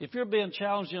 If you're being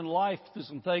challenged in life through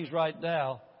some things right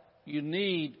now, you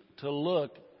need to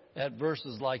look at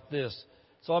verses like this.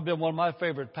 So it's been one of my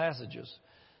favorite passages.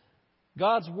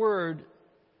 God's Word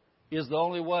is the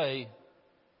only way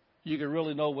you can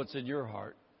really know what's in your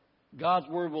heart. God's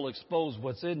Word will expose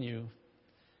what's in you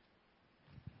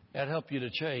and help you to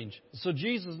change. So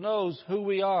Jesus knows who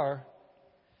we are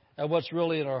and what's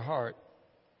really in our heart.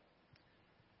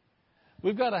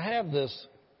 We've got to have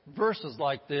verses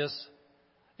like this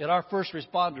in our first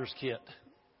responders kit.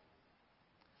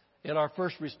 In our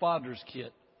first responders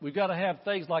kit. We've got to have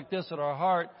things like this in our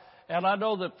heart. And I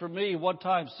know that for me, one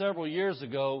time several years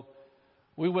ago,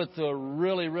 we went through a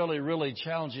really, really, really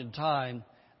challenging time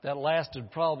that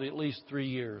lasted probably at least 3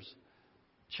 years.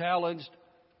 Challenged,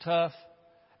 tough,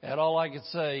 and all I could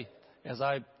say as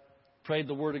I prayed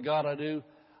the Word of God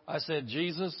I said,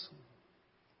 Jesus,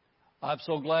 I'm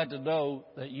so glad to know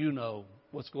that you know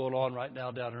what's going on right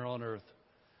now down here on earth.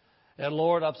 And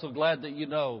Lord, I'm so glad that you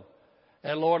know.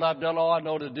 And Lord, I've done all I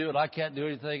know to do, and I can't do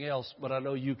anything else, but I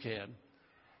know you can.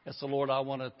 And so, Lord, I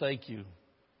want to thank you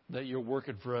that you're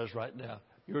working for us right now.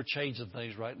 You're changing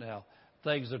things right now.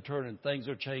 Things are turning. Things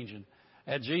are changing.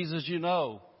 And Jesus, you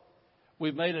know,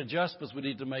 we've made adjustments we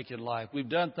need to make in life. We've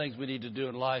done things we need to do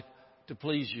in life to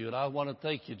please you. And I want to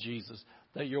thank you, Jesus,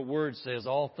 that your word says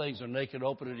all things are naked,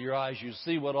 open to your eyes. You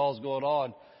see what all's going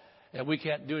on, and we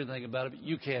can't do anything about it, but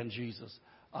you can, Jesus.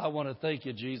 I want to thank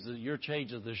you, Jesus. You're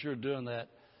changing this. You're doing that.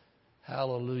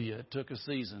 Hallelujah. It took a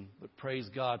season, but praise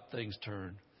God, things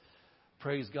turned.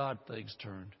 Praise God, things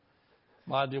turned.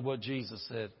 Mind you what Jesus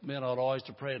said. Men ought always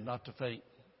to pray and not to faint.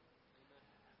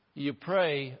 You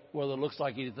pray whether it looks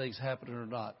like anything's happening or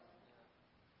not.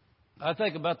 I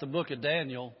think about the book of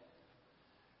Daniel.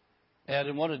 And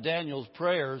in one of Daniel's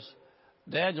prayers,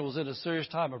 Daniel was in a serious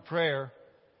time of prayer.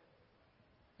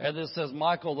 And it says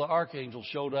Michael the archangel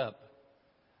showed up.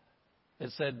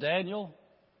 It said, Daniel,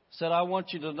 said, I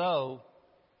want you to know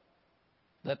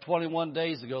that 21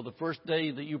 days ago, the first day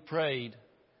that you prayed,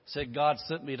 said God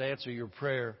sent me to answer your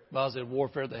prayer. While I was in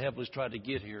warfare, the heavens tried to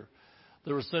get here.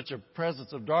 There was such a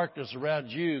presence of darkness around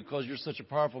you because you're such a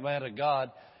powerful man of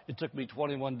God. It took me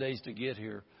 21 days to get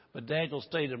here. But Daniel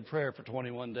stayed in prayer for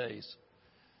 21 days.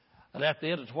 And at the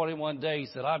end of 21 days,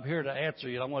 he said, I'm here to answer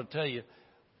you. And I want to tell you,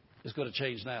 it's going to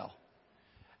change now.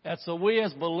 And so we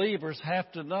as believers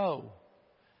have to know,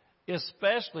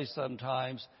 especially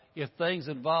sometimes if things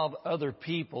involve other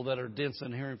people that are dense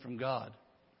in hearing from God.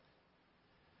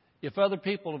 If other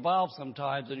people involved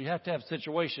sometimes, and you have to have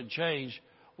situation change,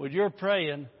 when you're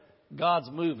praying, God's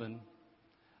moving,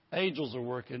 angels are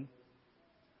working,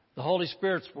 the Holy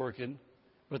Spirit's working,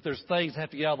 but there's things that have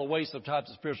to get out of the way sometimes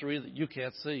in spiritual reality that you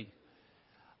can't see.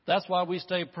 That's why we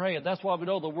stay praying. That's why we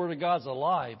know the Word of God's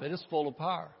alive and it's full of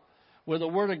power. When the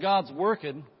Word of God's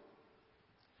working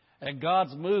and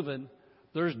God's moving,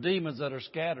 There's demons that are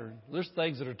scattered. There's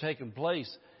things that are taking place.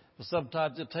 But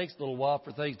sometimes it takes a little while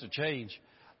for things to change.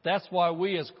 That's why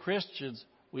we as Christians,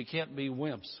 we can't be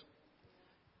wimps.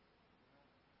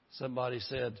 Somebody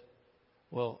said,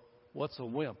 well, what's a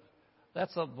wimp?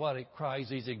 That's somebody who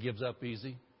cries easy and gives up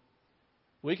easy.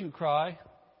 We can cry.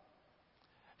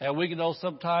 And we can know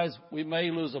sometimes we may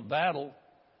lose a battle,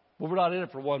 but we're not in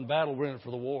it for one battle, we're in it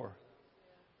for the war.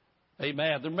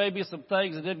 Amen. There may be some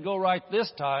things that didn't go right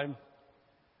this time,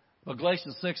 but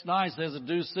Galatians 6:9 says, in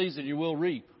due season you will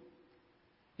reap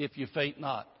if you faint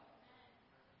not.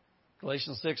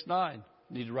 Galatians 6:9.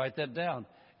 You need to write that down.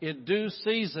 In due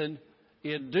season,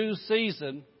 in due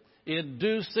season, in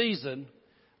due season.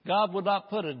 God would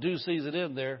not put a due season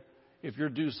in there if your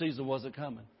due season wasn't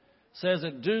coming. It says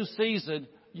in due season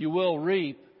you will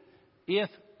reap if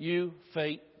you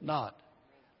faint not.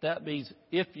 That means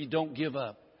if you don't give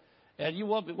up. And you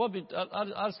want me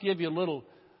I'll just give you a little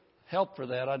help for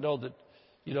that. I know that,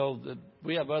 that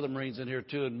we have other Marines in here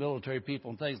too, and military people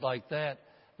and things like that.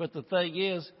 But the thing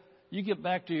is, you get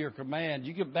back to your command,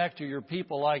 you get back to your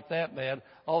people like that, man,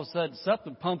 all of a sudden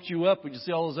something pumps you up when you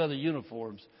see all those other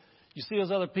uniforms. You see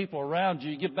those other people around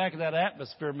you, you get back in that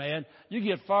atmosphere, man, you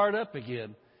get fired up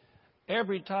again.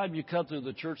 Every time you come through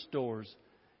the church doors,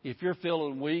 if you're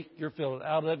feeling weak, you're feeling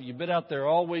out of it, you've been out there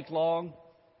all week long,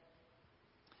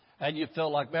 and you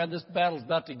feel like, man, this battle's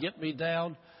about to get me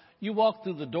down. You walk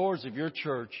through the doors of your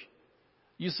church,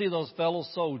 you see those fellow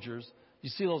soldiers, you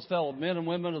see those fellow men and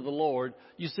women of the Lord,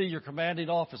 you see your commanding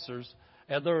officers,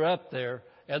 and they're up there,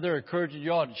 and they're encouraging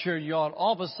you on and cheering you on.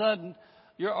 All of a sudden,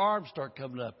 your arms start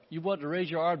coming up. You wanted to raise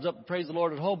your arms up and praise the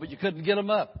Lord at home, but you couldn't get them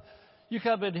up. You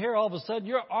come in here, all of a sudden,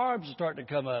 your arms are starting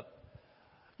to come up.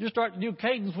 You're starting to do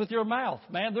cadence with your mouth.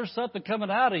 Man, there's something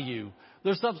coming out of you.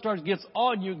 There's something starting to get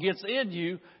on you, gets in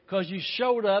you, because you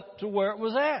showed up to where it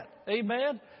was at.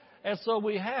 Amen? And so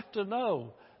we have to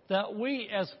know that we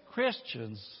as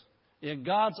Christians in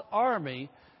God's army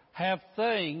have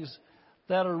things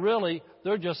that are really,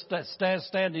 they're just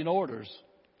standing orders.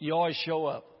 You always show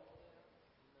up.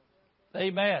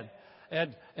 Amen.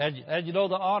 And you know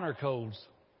the honor codes.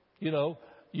 You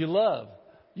love,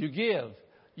 you give,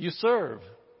 you serve,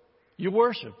 you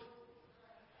worship.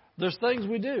 There's things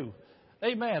we do.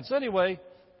 Amen. So anyway,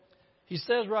 he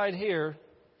says right here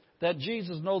that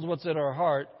Jesus knows what's in our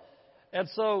heart. And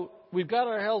so we've got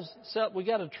we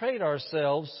got to train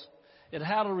ourselves in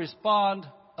how to respond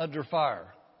under fire.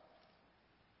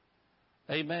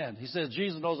 Amen. He says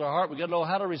Jesus knows our heart. We've got to know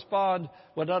how to respond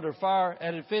when under fire.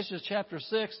 And in Ephesians chapter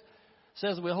 6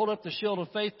 says we hold up the shield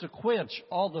of faith to quench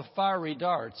all the fiery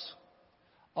darts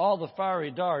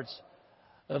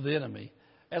of the enemy.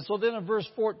 And so then in verse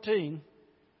 14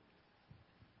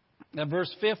 and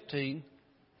verse 15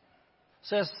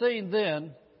 says, seeing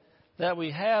then that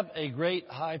we have a great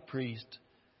high priest.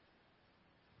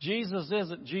 Jesus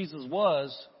isn't Jesus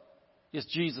was, it's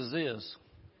Jesus is.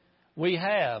 We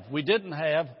didn't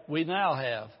have, we now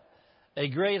have a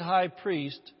great high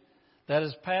priest that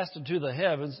has passed into the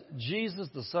heavens, Jesus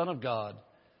the Son of God.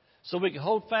 So we can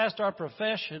hold fast our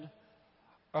profession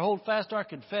or hold fast our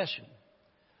confession.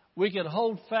 We can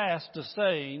hold fast to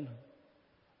saying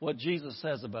what Jesus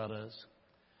says about us.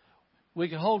 We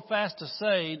can hold fast to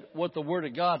saying what the Word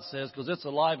of God says because it's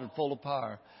alive and full of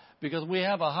power. Because we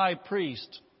have a high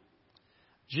priest,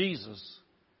 Jesus,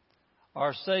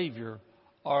 our Savior,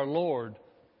 our Lord,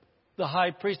 the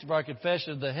high priest of our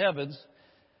confession in the heavens.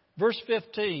 Verse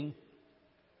 15,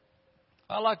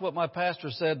 I like what my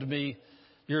pastor said to me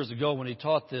years ago when he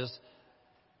taught this.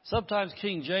 Sometimes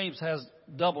King James has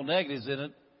double negatives in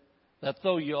it that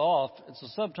throw you off. And so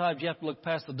sometimes you have to look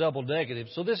past the double negative.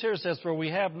 So this here says, for we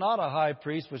have not a high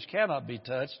priest which cannot be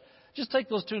touched. Just take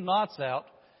those two knots out.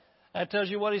 That tells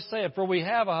you what he's saying. For we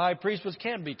have a high priest which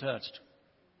can be touched.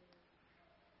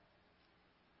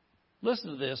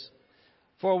 Listen to this.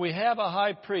 For we have a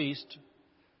high priest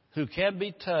who can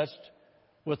be touched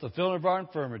with the feeling of our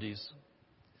infirmities,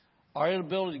 our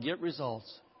inability to get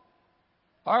results.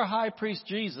 Our high priest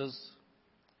Jesus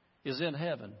is in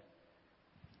heaven.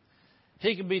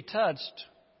 He can be touched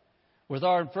with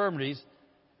our infirmities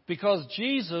because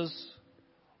Jesus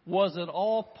was at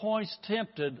all points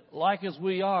tempted like as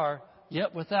we are,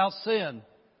 yet without sin.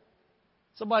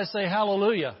 Somebody say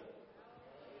hallelujah.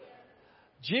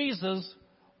 Jesus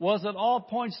was at all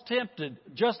points tempted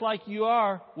just like you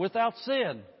are without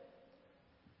sin.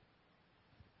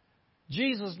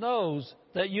 Jesus knows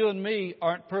that you and me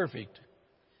aren't perfect.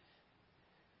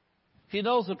 He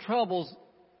knows the troubles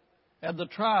and the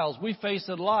trials we face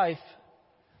in life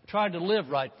trying to live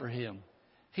right for Him.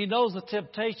 He knows the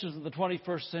temptations of the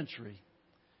 21st century.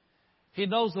 He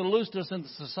knows the looseness in the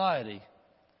society.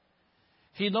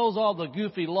 He knows all the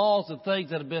goofy laws and things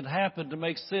that have been happened to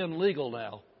make sin legal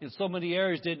now. In so many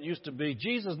areas didn't used to be.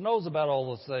 Jesus knows about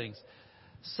all those things.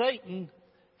 Satan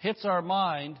hits our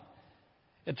mind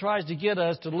and tries to get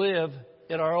us to live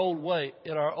in our old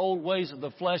ways of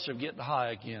the flesh of getting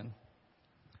high again.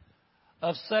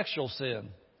 Of sexual sin,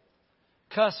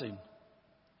 cussing,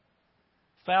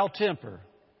 foul temper,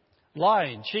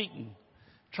 lying, cheating,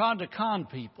 trying to con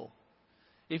people.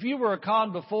 If you were a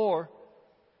con before,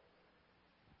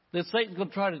 then Satan's going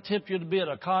to try to tempt you to be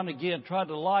a con again, try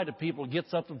to lie to people, get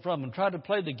something from them, try to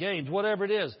play the games, whatever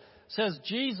it is. It says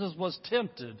Jesus was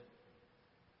tempted.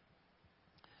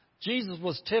 Jesus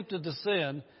was tempted to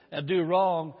sin and do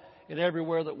wrong in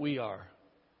everywhere that we are.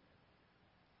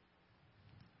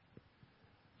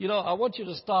 You know, I want you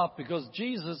to stop because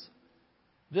Jesus,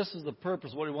 this is the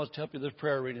purpose of what he wants to help you in this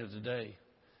prayer reading today.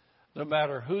 No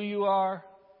matter who you are,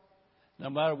 no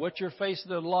matter what you're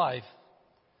facing in life,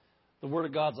 the Word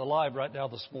of God's alive right now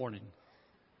this morning.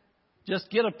 Just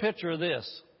get a picture of this.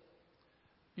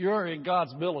 You're in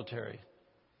God's military.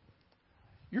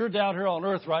 You're down here on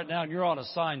earth right now and you're on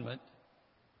assignment.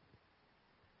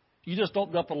 You just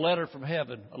opened up a letter from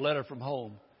heaven, a letter from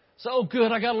home. So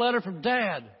good, I got a letter from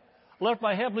Dad. A letter from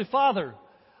my Heavenly Father.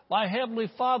 My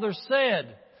Heavenly Father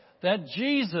said that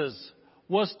Jesus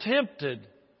was tempted.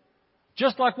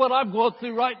 Just like what I'm going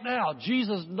through right now.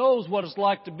 Jesus knows what it's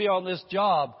like to be on this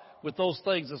job with those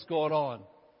things that's going on.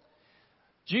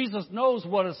 Jesus knows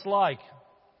what it's like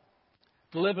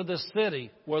to live in this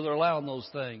city where they're allowing those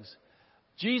things.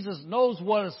 Jesus knows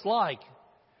what it's like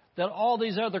that all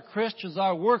these other Christians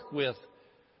I work with,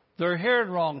 they're hearing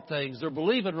wrong things, they're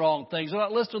believing wrong things, they're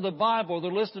not listening to the Bible,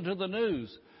 they're listening to the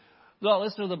news. They're not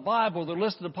listening to the Bible, they're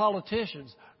listening to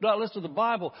politicians. They're not listening to the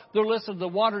Bible, they're listening to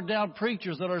watered down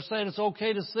preachers that are saying it's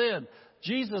okay to sin.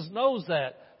 Jesus knows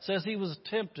that. Says he was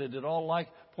tempted in all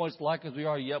points like as we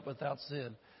are, yet without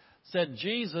sin. Said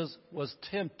Jesus was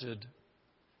tempted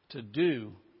to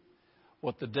do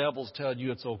what the devil's telling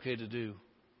you it's okay to do.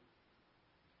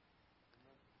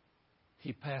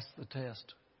 He passed the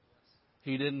test.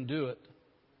 He didn't do it.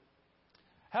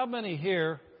 How many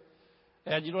here,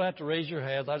 and you don't have to raise your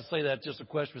hands, I just say that just a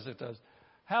question for 6 times.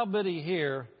 How many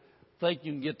here think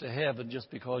you can get to heaven just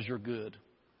because you're good?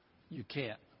 You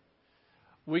can't.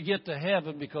 We get to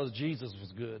heaven because Jesus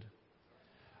was good.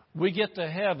 We get to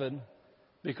heaven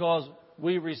because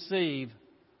we receive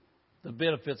the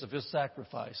benefits of his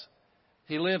sacrifice.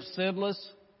 He lived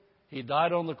sinless. He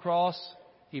died on the cross.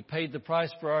 He paid the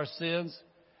price for our sins.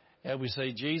 And we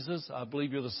say, Jesus, I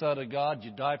believe you're the Son of God.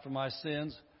 You died for my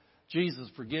sins. Jesus,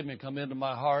 forgive me and come into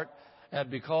my heart.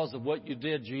 And because of what you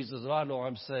did, Jesus, I know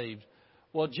I'm saved.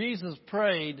 Well, Jesus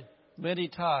prayed many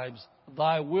times,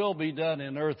 thy will be done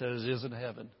in earth as it is in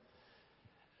heaven.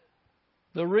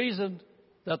 The reason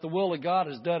that the will of God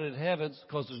is done in heaven is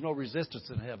because there's no resistance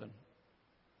in heaven.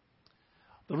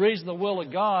 The reason the will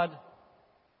of God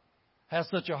has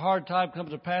such a hard time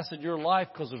coming to pass in your life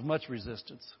because there's much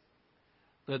resistance.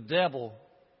 The devil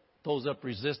throws up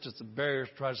resistance and barriers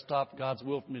to try to stop God's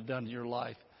will from being done in your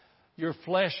life. Your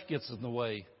flesh gets in the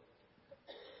way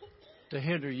to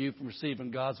hinder you from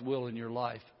receiving God's will in your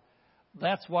life.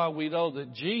 That's why we know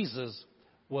that Jesus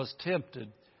was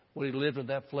tempted when he lived in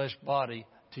that flesh body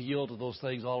to yield to those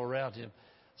things all around him.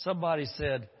 Somebody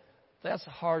said, that's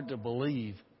hard to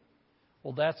believe.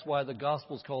 Well, that's why the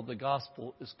gospel is called the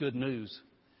gospel. It's good news.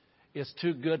 It's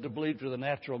too good to believe to the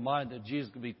natural mind that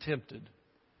Jesus could be tempted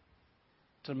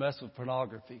to mess with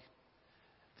pornography.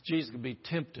 Jesus could be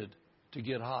tempted to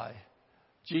get high.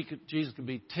 Jesus could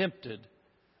be tempted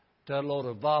to unload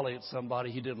a volley at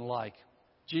somebody he didn't like.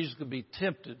 Jesus could be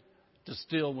tempted to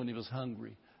steal when he was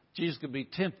hungry. Jesus could be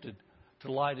tempted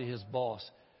to lie to his boss.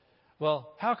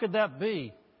 Well, how could that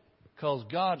be? Because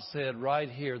God said right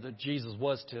here that Jesus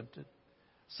was tempted.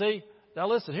 See, now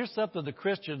listen, here's something the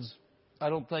Christians, I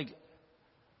don't think,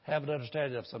 have an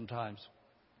understanding of sometimes.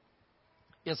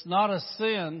 It's not a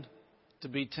sin to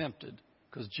be tempted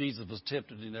because Jesus was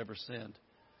tempted and he never sinned.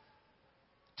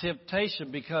 Temptation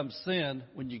becomes sin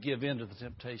when you give in to the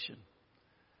temptation.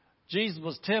 Jesus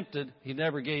was tempted, he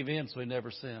never gave in, so he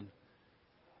never sinned.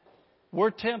 We're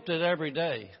tempted every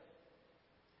day,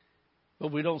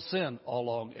 but we don't sin all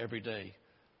along every day.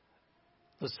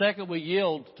 The second we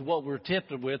yield to what we're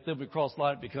tempted with, then we cross the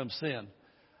line, it becomes sin.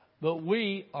 But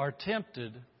we are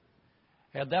tempted,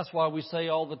 and that's why we say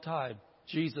all the time,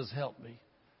 Jesus, help me.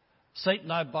 Satan,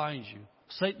 I bind you.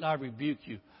 Satan, I rebuke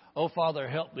you. Oh, Father,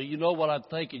 help me. You know what I'm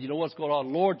thinking. You know what's going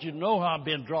on. Lord, you know how I'm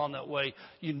being drawn that way.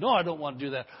 You know I don't want to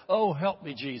do that. Oh, help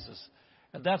me, Jesus.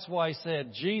 And that's why he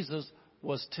said Jesus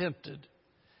was tempted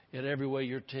in every way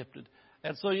you're tempted.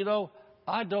 And so,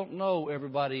 I don't know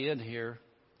everybody in here,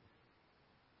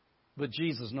 but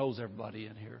Jesus knows everybody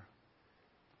in here.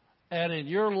 And in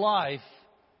your life,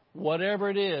 whatever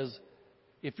it is,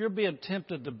 if you're being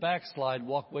tempted to backslide,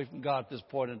 walk away from God at this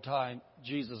point in time,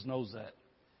 Jesus knows that.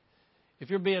 If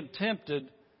you're being tempted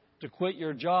to quit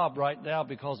your job right now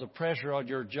because of pressure on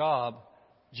your job,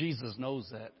 Jesus knows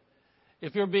that.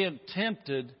 If you're being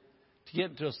tempted to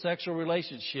get into a sexual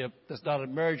relationship that's not a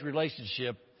marriage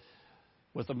relationship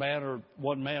with a man,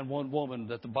 one woman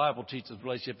that the Bible teaches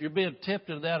relationship, if you're being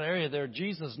tempted in that area there,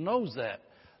 Jesus knows that.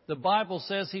 The Bible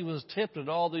says he was tempted in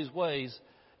all these ways,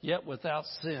 yet without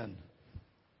sin.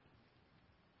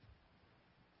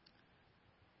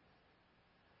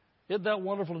 Isn't that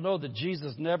wonderful to know that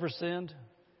Jesus never sinned?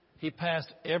 He passed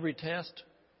every test.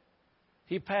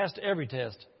 He passed every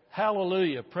test.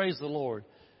 Hallelujah. Praise the Lord.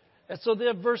 And so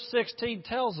then verse 16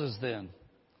 tells us then,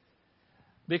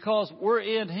 because we're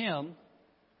in him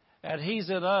and he's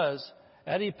in us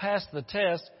and he passed the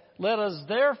test, let us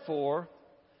therefore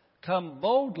come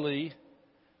boldly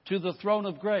to the throne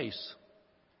of grace.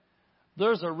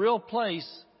 There's a real place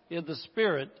in the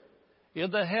Spirit, in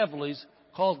the heavenlies,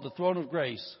 called the throne of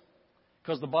grace,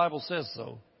 because the Bible says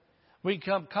so. We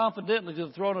come confidently to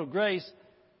the throne of grace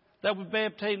that we may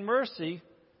obtain mercy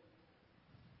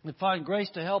and find grace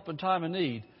to help in time of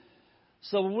need.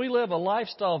 So when we live a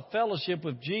lifestyle of fellowship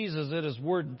with Jesus in his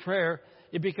word and prayer,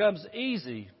 it becomes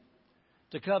easy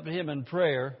to come to him in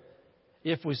prayer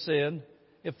if we sin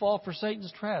and fall for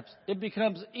Satan's traps. It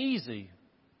becomes easy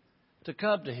to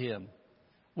come to him.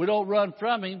 We don't run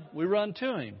from him, we run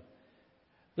to him.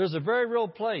 There's a very real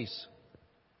place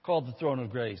called the throne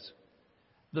of grace.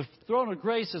 The throne of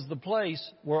grace is the place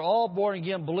where all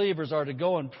born-again believers are to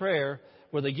go in prayer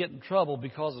where they get in trouble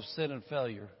because of sin and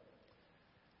failure.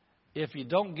 If you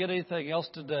don't get anything else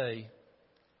today,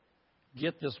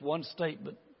 get this one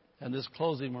statement and this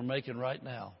closing we're making right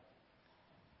now.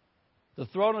 The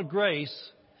throne of grace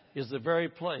is the very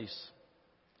place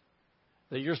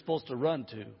that you're supposed to run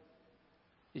to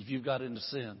if you've got into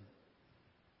sin.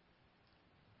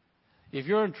 If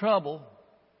you're in trouble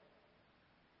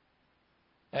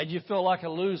and you feel like a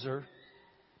loser,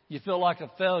 you feel like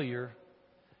a failure,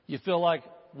 you feel like,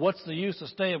 what's the use of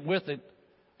staying with it?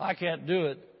 I can't do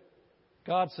it.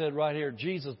 God said right here,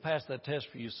 Jesus passed that test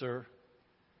for you, sir.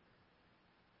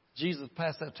 Jesus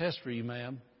passed that test for you,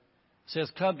 ma'am. He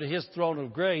says, come to his throne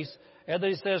of grace. And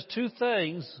then he says two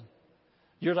things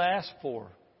you're to ask for.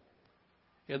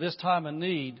 In this time of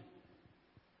need,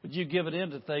 would you give it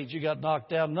in to things you got knocked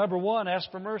down? Number one,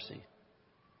 ask for mercy.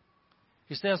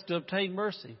 He says to obtain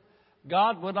mercy.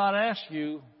 God would not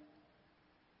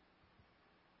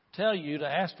tell you to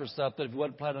ask for something if he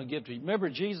wasn't planning on giving it to you. Remember,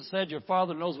 Jesus said your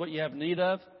Father knows what you have need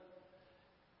of?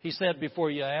 He said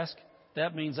before you ask.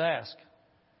 That means ask.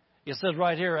 It says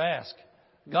right here, ask.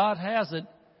 God has it,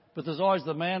 but there's always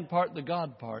the man part and the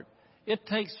God part. It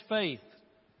takes faith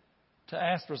to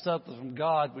ask for something from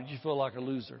God when you feel like a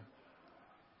loser.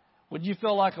 When you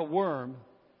feel like a worm,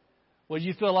 when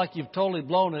you feel like you've totally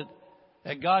blown it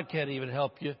and God can't even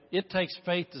help you, it takes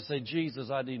faith to say, Jesus,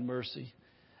 I need mercy.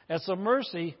 And so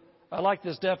mercy, I like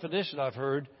this definition I've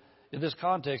heard in this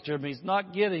context here, means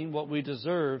not getting what we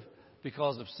deserve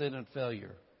because of sin and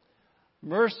failure.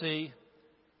 Mercy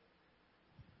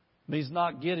means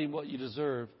not getting what you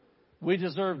deserve. We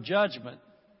deserve judgment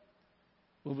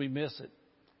when we miss it.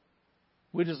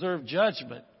 We deserve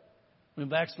judgment when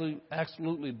we've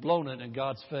absolutely blown it in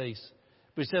God's face.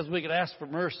 But he says we can ask for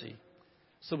mercy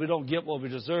so we don't get what we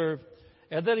deserve.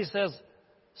 And then he says,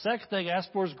 second thing, ask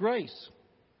for is grace.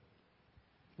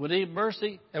 We need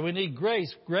mercy and we need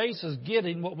grace. Grace is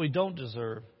getting what we don't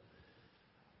deserve.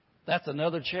 That's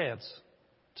another chance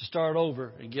to start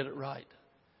over and get it right.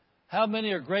 How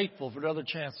many are grateful for another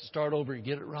chance to start over and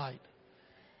get it right?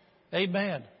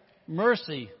 Amen.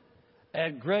 Mercy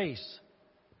and grace.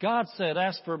 God said,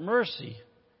 ask for mercy.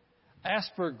 Ask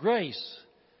for grace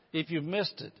if you've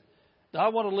missed it. Now, I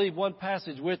want to leave one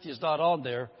passage with you. It's not on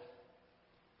there.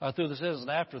 I threw this in as an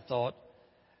afterthought.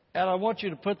 And I want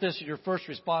you to put this in your first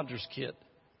responders kit.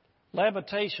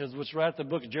 Lamentations, which is right at the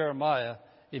book of Jeremiah.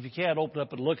 If you can't open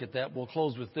up and look at that, we'll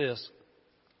close with this.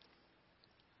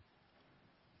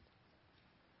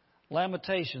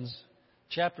 Lamentations,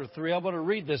 chapter 3. I'm going to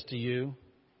read this to you.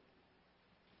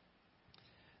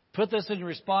 Put this in your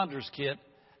responders kit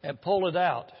and pull it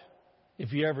out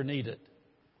if you ever need it.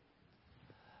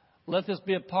 Let this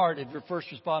be a part of your first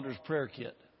responders prayer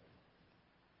kit.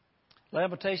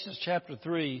 Lamentations chapter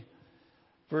 3,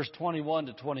 verse 21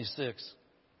 to 26.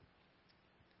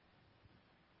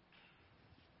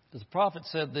 The prophet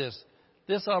said this,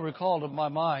 "This I recall to my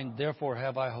mind, therefore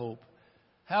have I hope.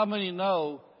 How many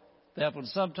know that when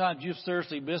sometimes you've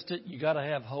seriously missed it, you got to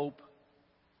have hope?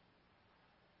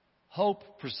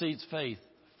 Hope precedes faith.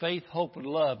 Faith, hope, and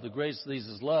love. The greatest of these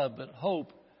is love, but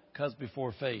hope comes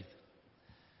before faith.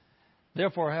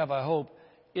 Therefore have I hope.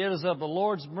 It is of the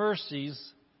Lord's mercies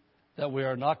that we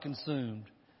are not consumed,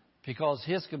 because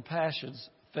his compassions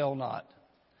fail not.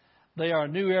 They are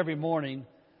new every morning.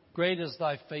 Great is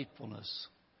thy faithfulness.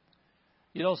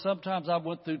 You know, sometimes I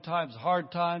went through times,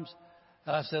 hard times,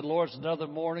 and I said, Lord, it's another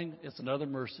morning. It's another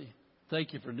mercy.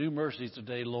 Thank you for new mercies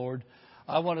today, Lord.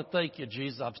 I want to thank you,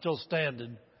 Jesus. I'm still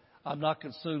standing. I'm not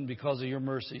consumed because of your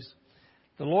mercies.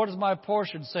 The Lord is my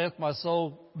portion, saith my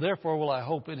soul. Therefore will I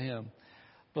hope in him.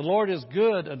 The Lord is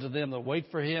good unto them that wait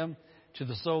for him, to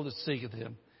the soul that seeketh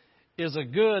him. It is a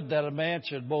good that a man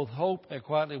should both hope and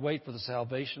quietly wait for the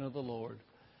salvation of the Lord.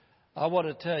 I want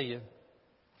to tell you,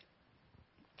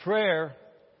 prayer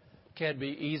can be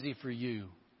easy for you.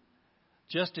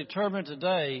 Just determine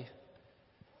today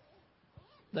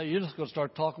that you're just going to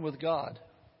start talking with God,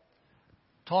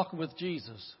 talking with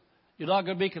Jesus. You're not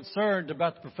going to be concerned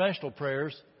about the professional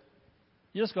prayers.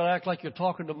 You're just going to act like you're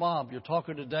talking to mom, you're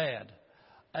talking to dad.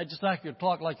 I just like you're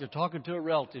talking to a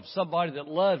relative, somebody that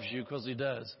loves you because he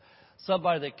does,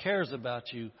 somebody that cares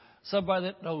about you, somebody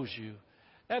that knows you.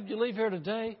 After you leave here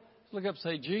today, look up and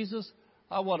say, Jesus,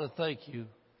 I want to thank you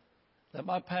that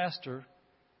my pastor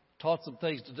taught some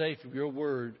things today from your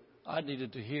word I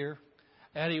needed to hear.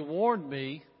 And he warned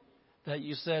me that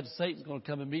you said Satan's going to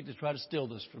come and meet to try to steal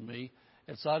this from me.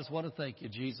 And so I just want to thank you,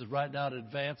 Jesus. Right now in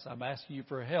advance, I'm asking you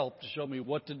for help to show me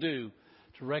what to do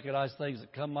to recognize things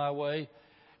that come my way.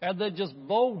 And then just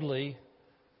boldly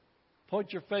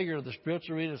point your finger to the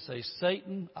spiritual arena and say,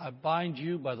 Satan, I bind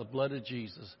you by the blood of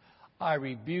Jesus. I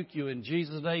rebuke you in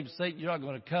Jesus' name. Satan, you're not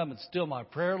going to come and steal my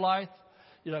prayer life.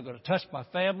 You're not going to touch my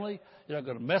family. You're not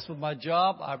going to mess with my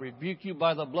job. I rebuke you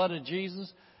by the blood of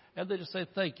Jesus. And they just say,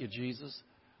 thank you, Jesus.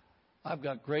 I've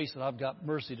got grace and I've got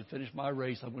mercy to finish my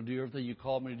race. I'm going to do everything you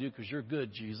called me to do because you're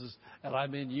good, Jesus. And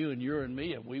I'm in you and you're in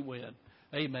me and we win.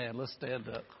 Amen. Let's stand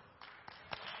up.